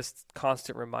 And this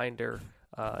constant reminder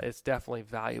is definitely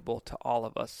valuable to all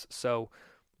of us. So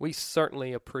we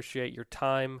certainly appreciate your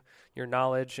time, your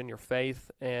knowledge, and your faith,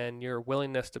 and your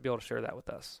willingness to be able to share that with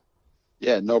us.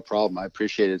 Yeah, no problem. I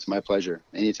appreciate it. It's my pleasure.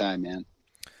 Anytime, man.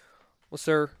 Well,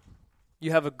 sir,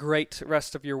 you have a great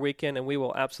rest of your weekend, and we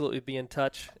will absolutely be in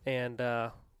touch, and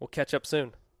we'll catch up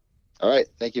soon. All right.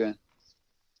 Thank you, man.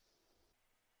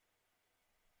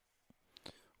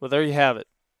 Well, there you have it.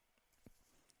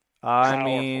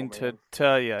 Powerful, to man.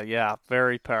 tell you, yeah,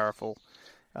 very powerful,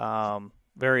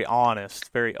 very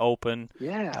honest, very open.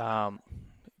 Yeah.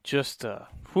 Just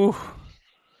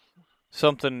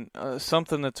something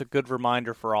that's a good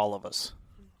reminder for all of us.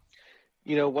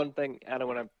 One thing, Adam,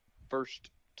 when I first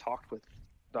talked with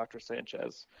Dr.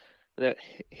 Sanchez, that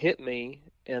hit me,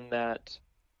 and that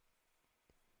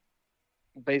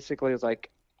basically is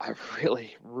like, I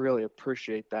really, really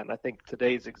appreciate that. And I think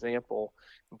today's example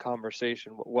and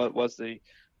conversation, what was the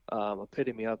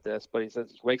epitome of this? But he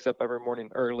says he wakes up every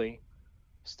morning early,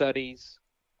 studies,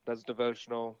 does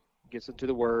devotional, gets into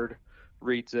the Word,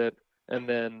 reads it, and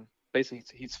then basically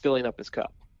he's filling up his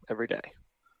cup every day.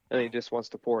 And he just wants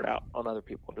to pour it out on other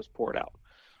people and just pour it out.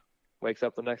 Wakes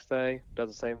up the next day, does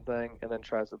the same thing, and then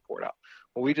tries to pour it out.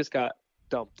 Well, we just got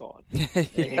dumped on.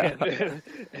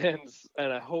 and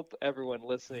I hope everyone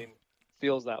listening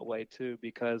feels that way too,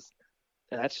 because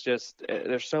that's just,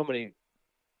 there's so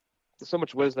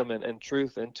much wisdom and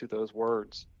truth into those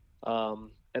words, and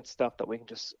stuff that we can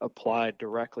just apply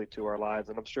directly to our lives.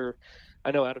 And I'm sure,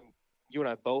 I know, Adam, you and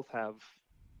I both have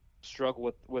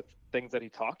struggled with things that he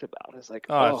talked about. It's like,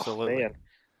 absolutely, man,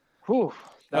 whew,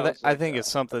 I think it's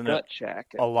something that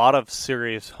check. A lot of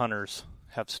serious hunters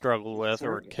have struggled with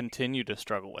or continue to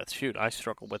struggle with. Shoot, I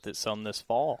struggled with it some this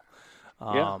fall.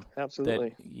 Yeah, absolutely.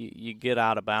 That you get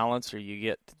out of balance, or you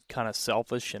get kind of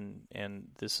selfish, and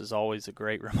this is always a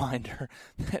great reminder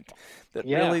that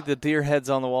really the deer heads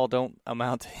on the wall don't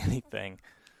amount to anything.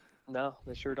 No,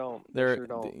 they sure don't.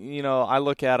 I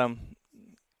look at them.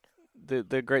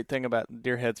 The great thing about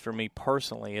deer heads for me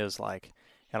personally is like,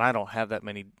 and I don't have that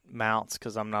many mounts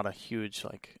because I'm not a huge,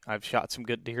 I've shot some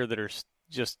good deer that are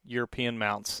just European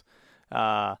mounts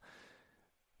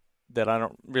that I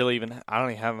don't even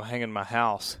have them hanging in my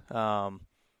house.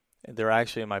 They're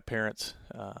actually in my parents'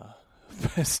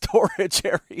 storage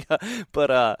area.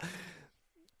 But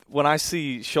when I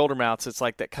see shoulder mounts, it's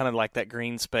like that, kind of like that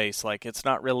green space. Like, it's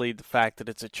not really the fact that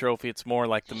it's a trophy. It's more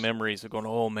like the memories of going,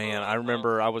 oh man, I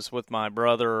remember I was with my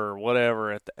brother or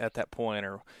whatever at that point,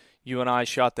 or you and I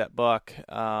shot that buck,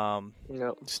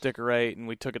 sticker 8, and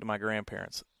we took it to my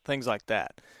grandparents. Things like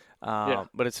that.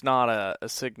 But it's not a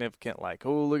significant, like,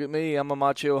 oh, look at me, I'm a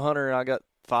macho hunter, I've got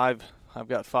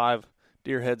 5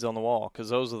 deer heads on the wall, because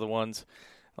those are the ones,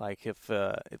 like, if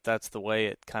that's the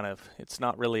way it's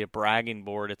not really a bragging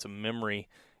board, it's a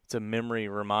memory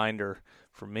reminder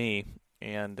for me.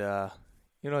 And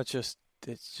it's just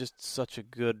such a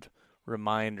good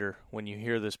reminder when you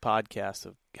hear this podcast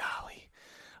of, golly,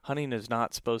 hunting is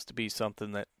not supposed to be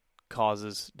something that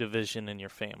causes division in your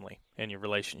family and your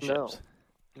relationships.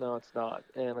 No, it's not.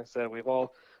 And like I said, we've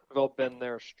all been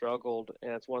there, struggled,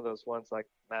 and it's one of those ones like,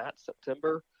 Matt,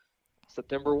 September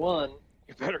 1,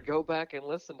 you better go back and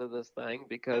listen to this thing,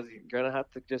 because you're gonna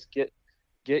have to just get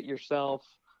yourself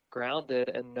grounded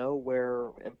and know where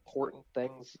important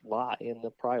things lie in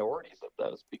the priorities of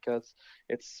those, because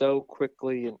it's so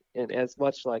quickly and as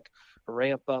much like a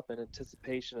ramp up in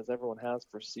anticipation as everyone has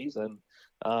for season.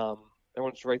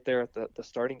 Everyone's right there at the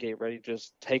starting gate, ready to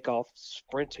just take off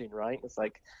sprinting, right? It's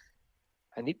like,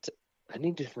 I need to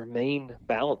remain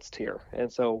balanced here. And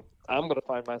so I'm going to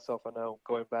find myself, I know,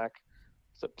 going back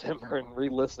September and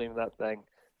re-listening to that thing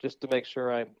just to make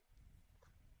sure I'm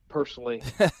personally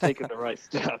taking the right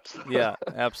steps. Yeah,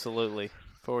 absolutely.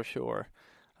 For sure.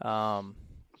 Yeah,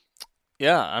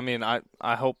 I mean,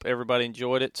 I hope everybody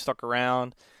enjoyed it, stuck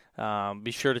around.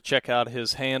 Be sure to check out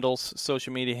his handles,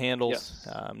 social media handles.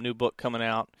 Yes. New book coming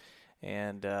out,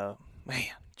 and man,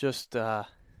 just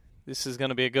this is going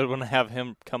to be a good one to have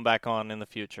him come back on in the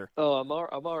future. Oh, I'm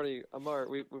already.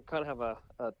 We kind of have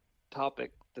a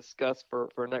topic discussed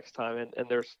for next time, and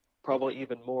there's probably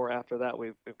even more after that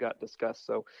we've got discussed.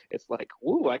 So it's like,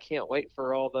 woo! I can't wait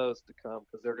for all those to come,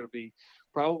 because they're going to be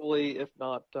probably, if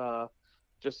not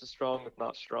just as strong, if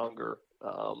not stronger,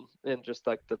 in just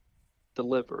like the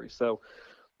delivery. So,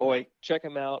 boy, check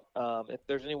them out. If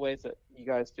there's any ways that you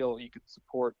guys feel you could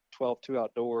support 12-2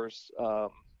 Outdoors,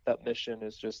 that mission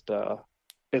is just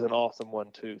is an awesome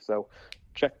one too. So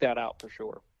check that out for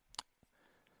sure.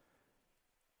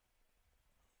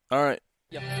 All right.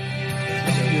 Yep.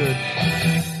 Good.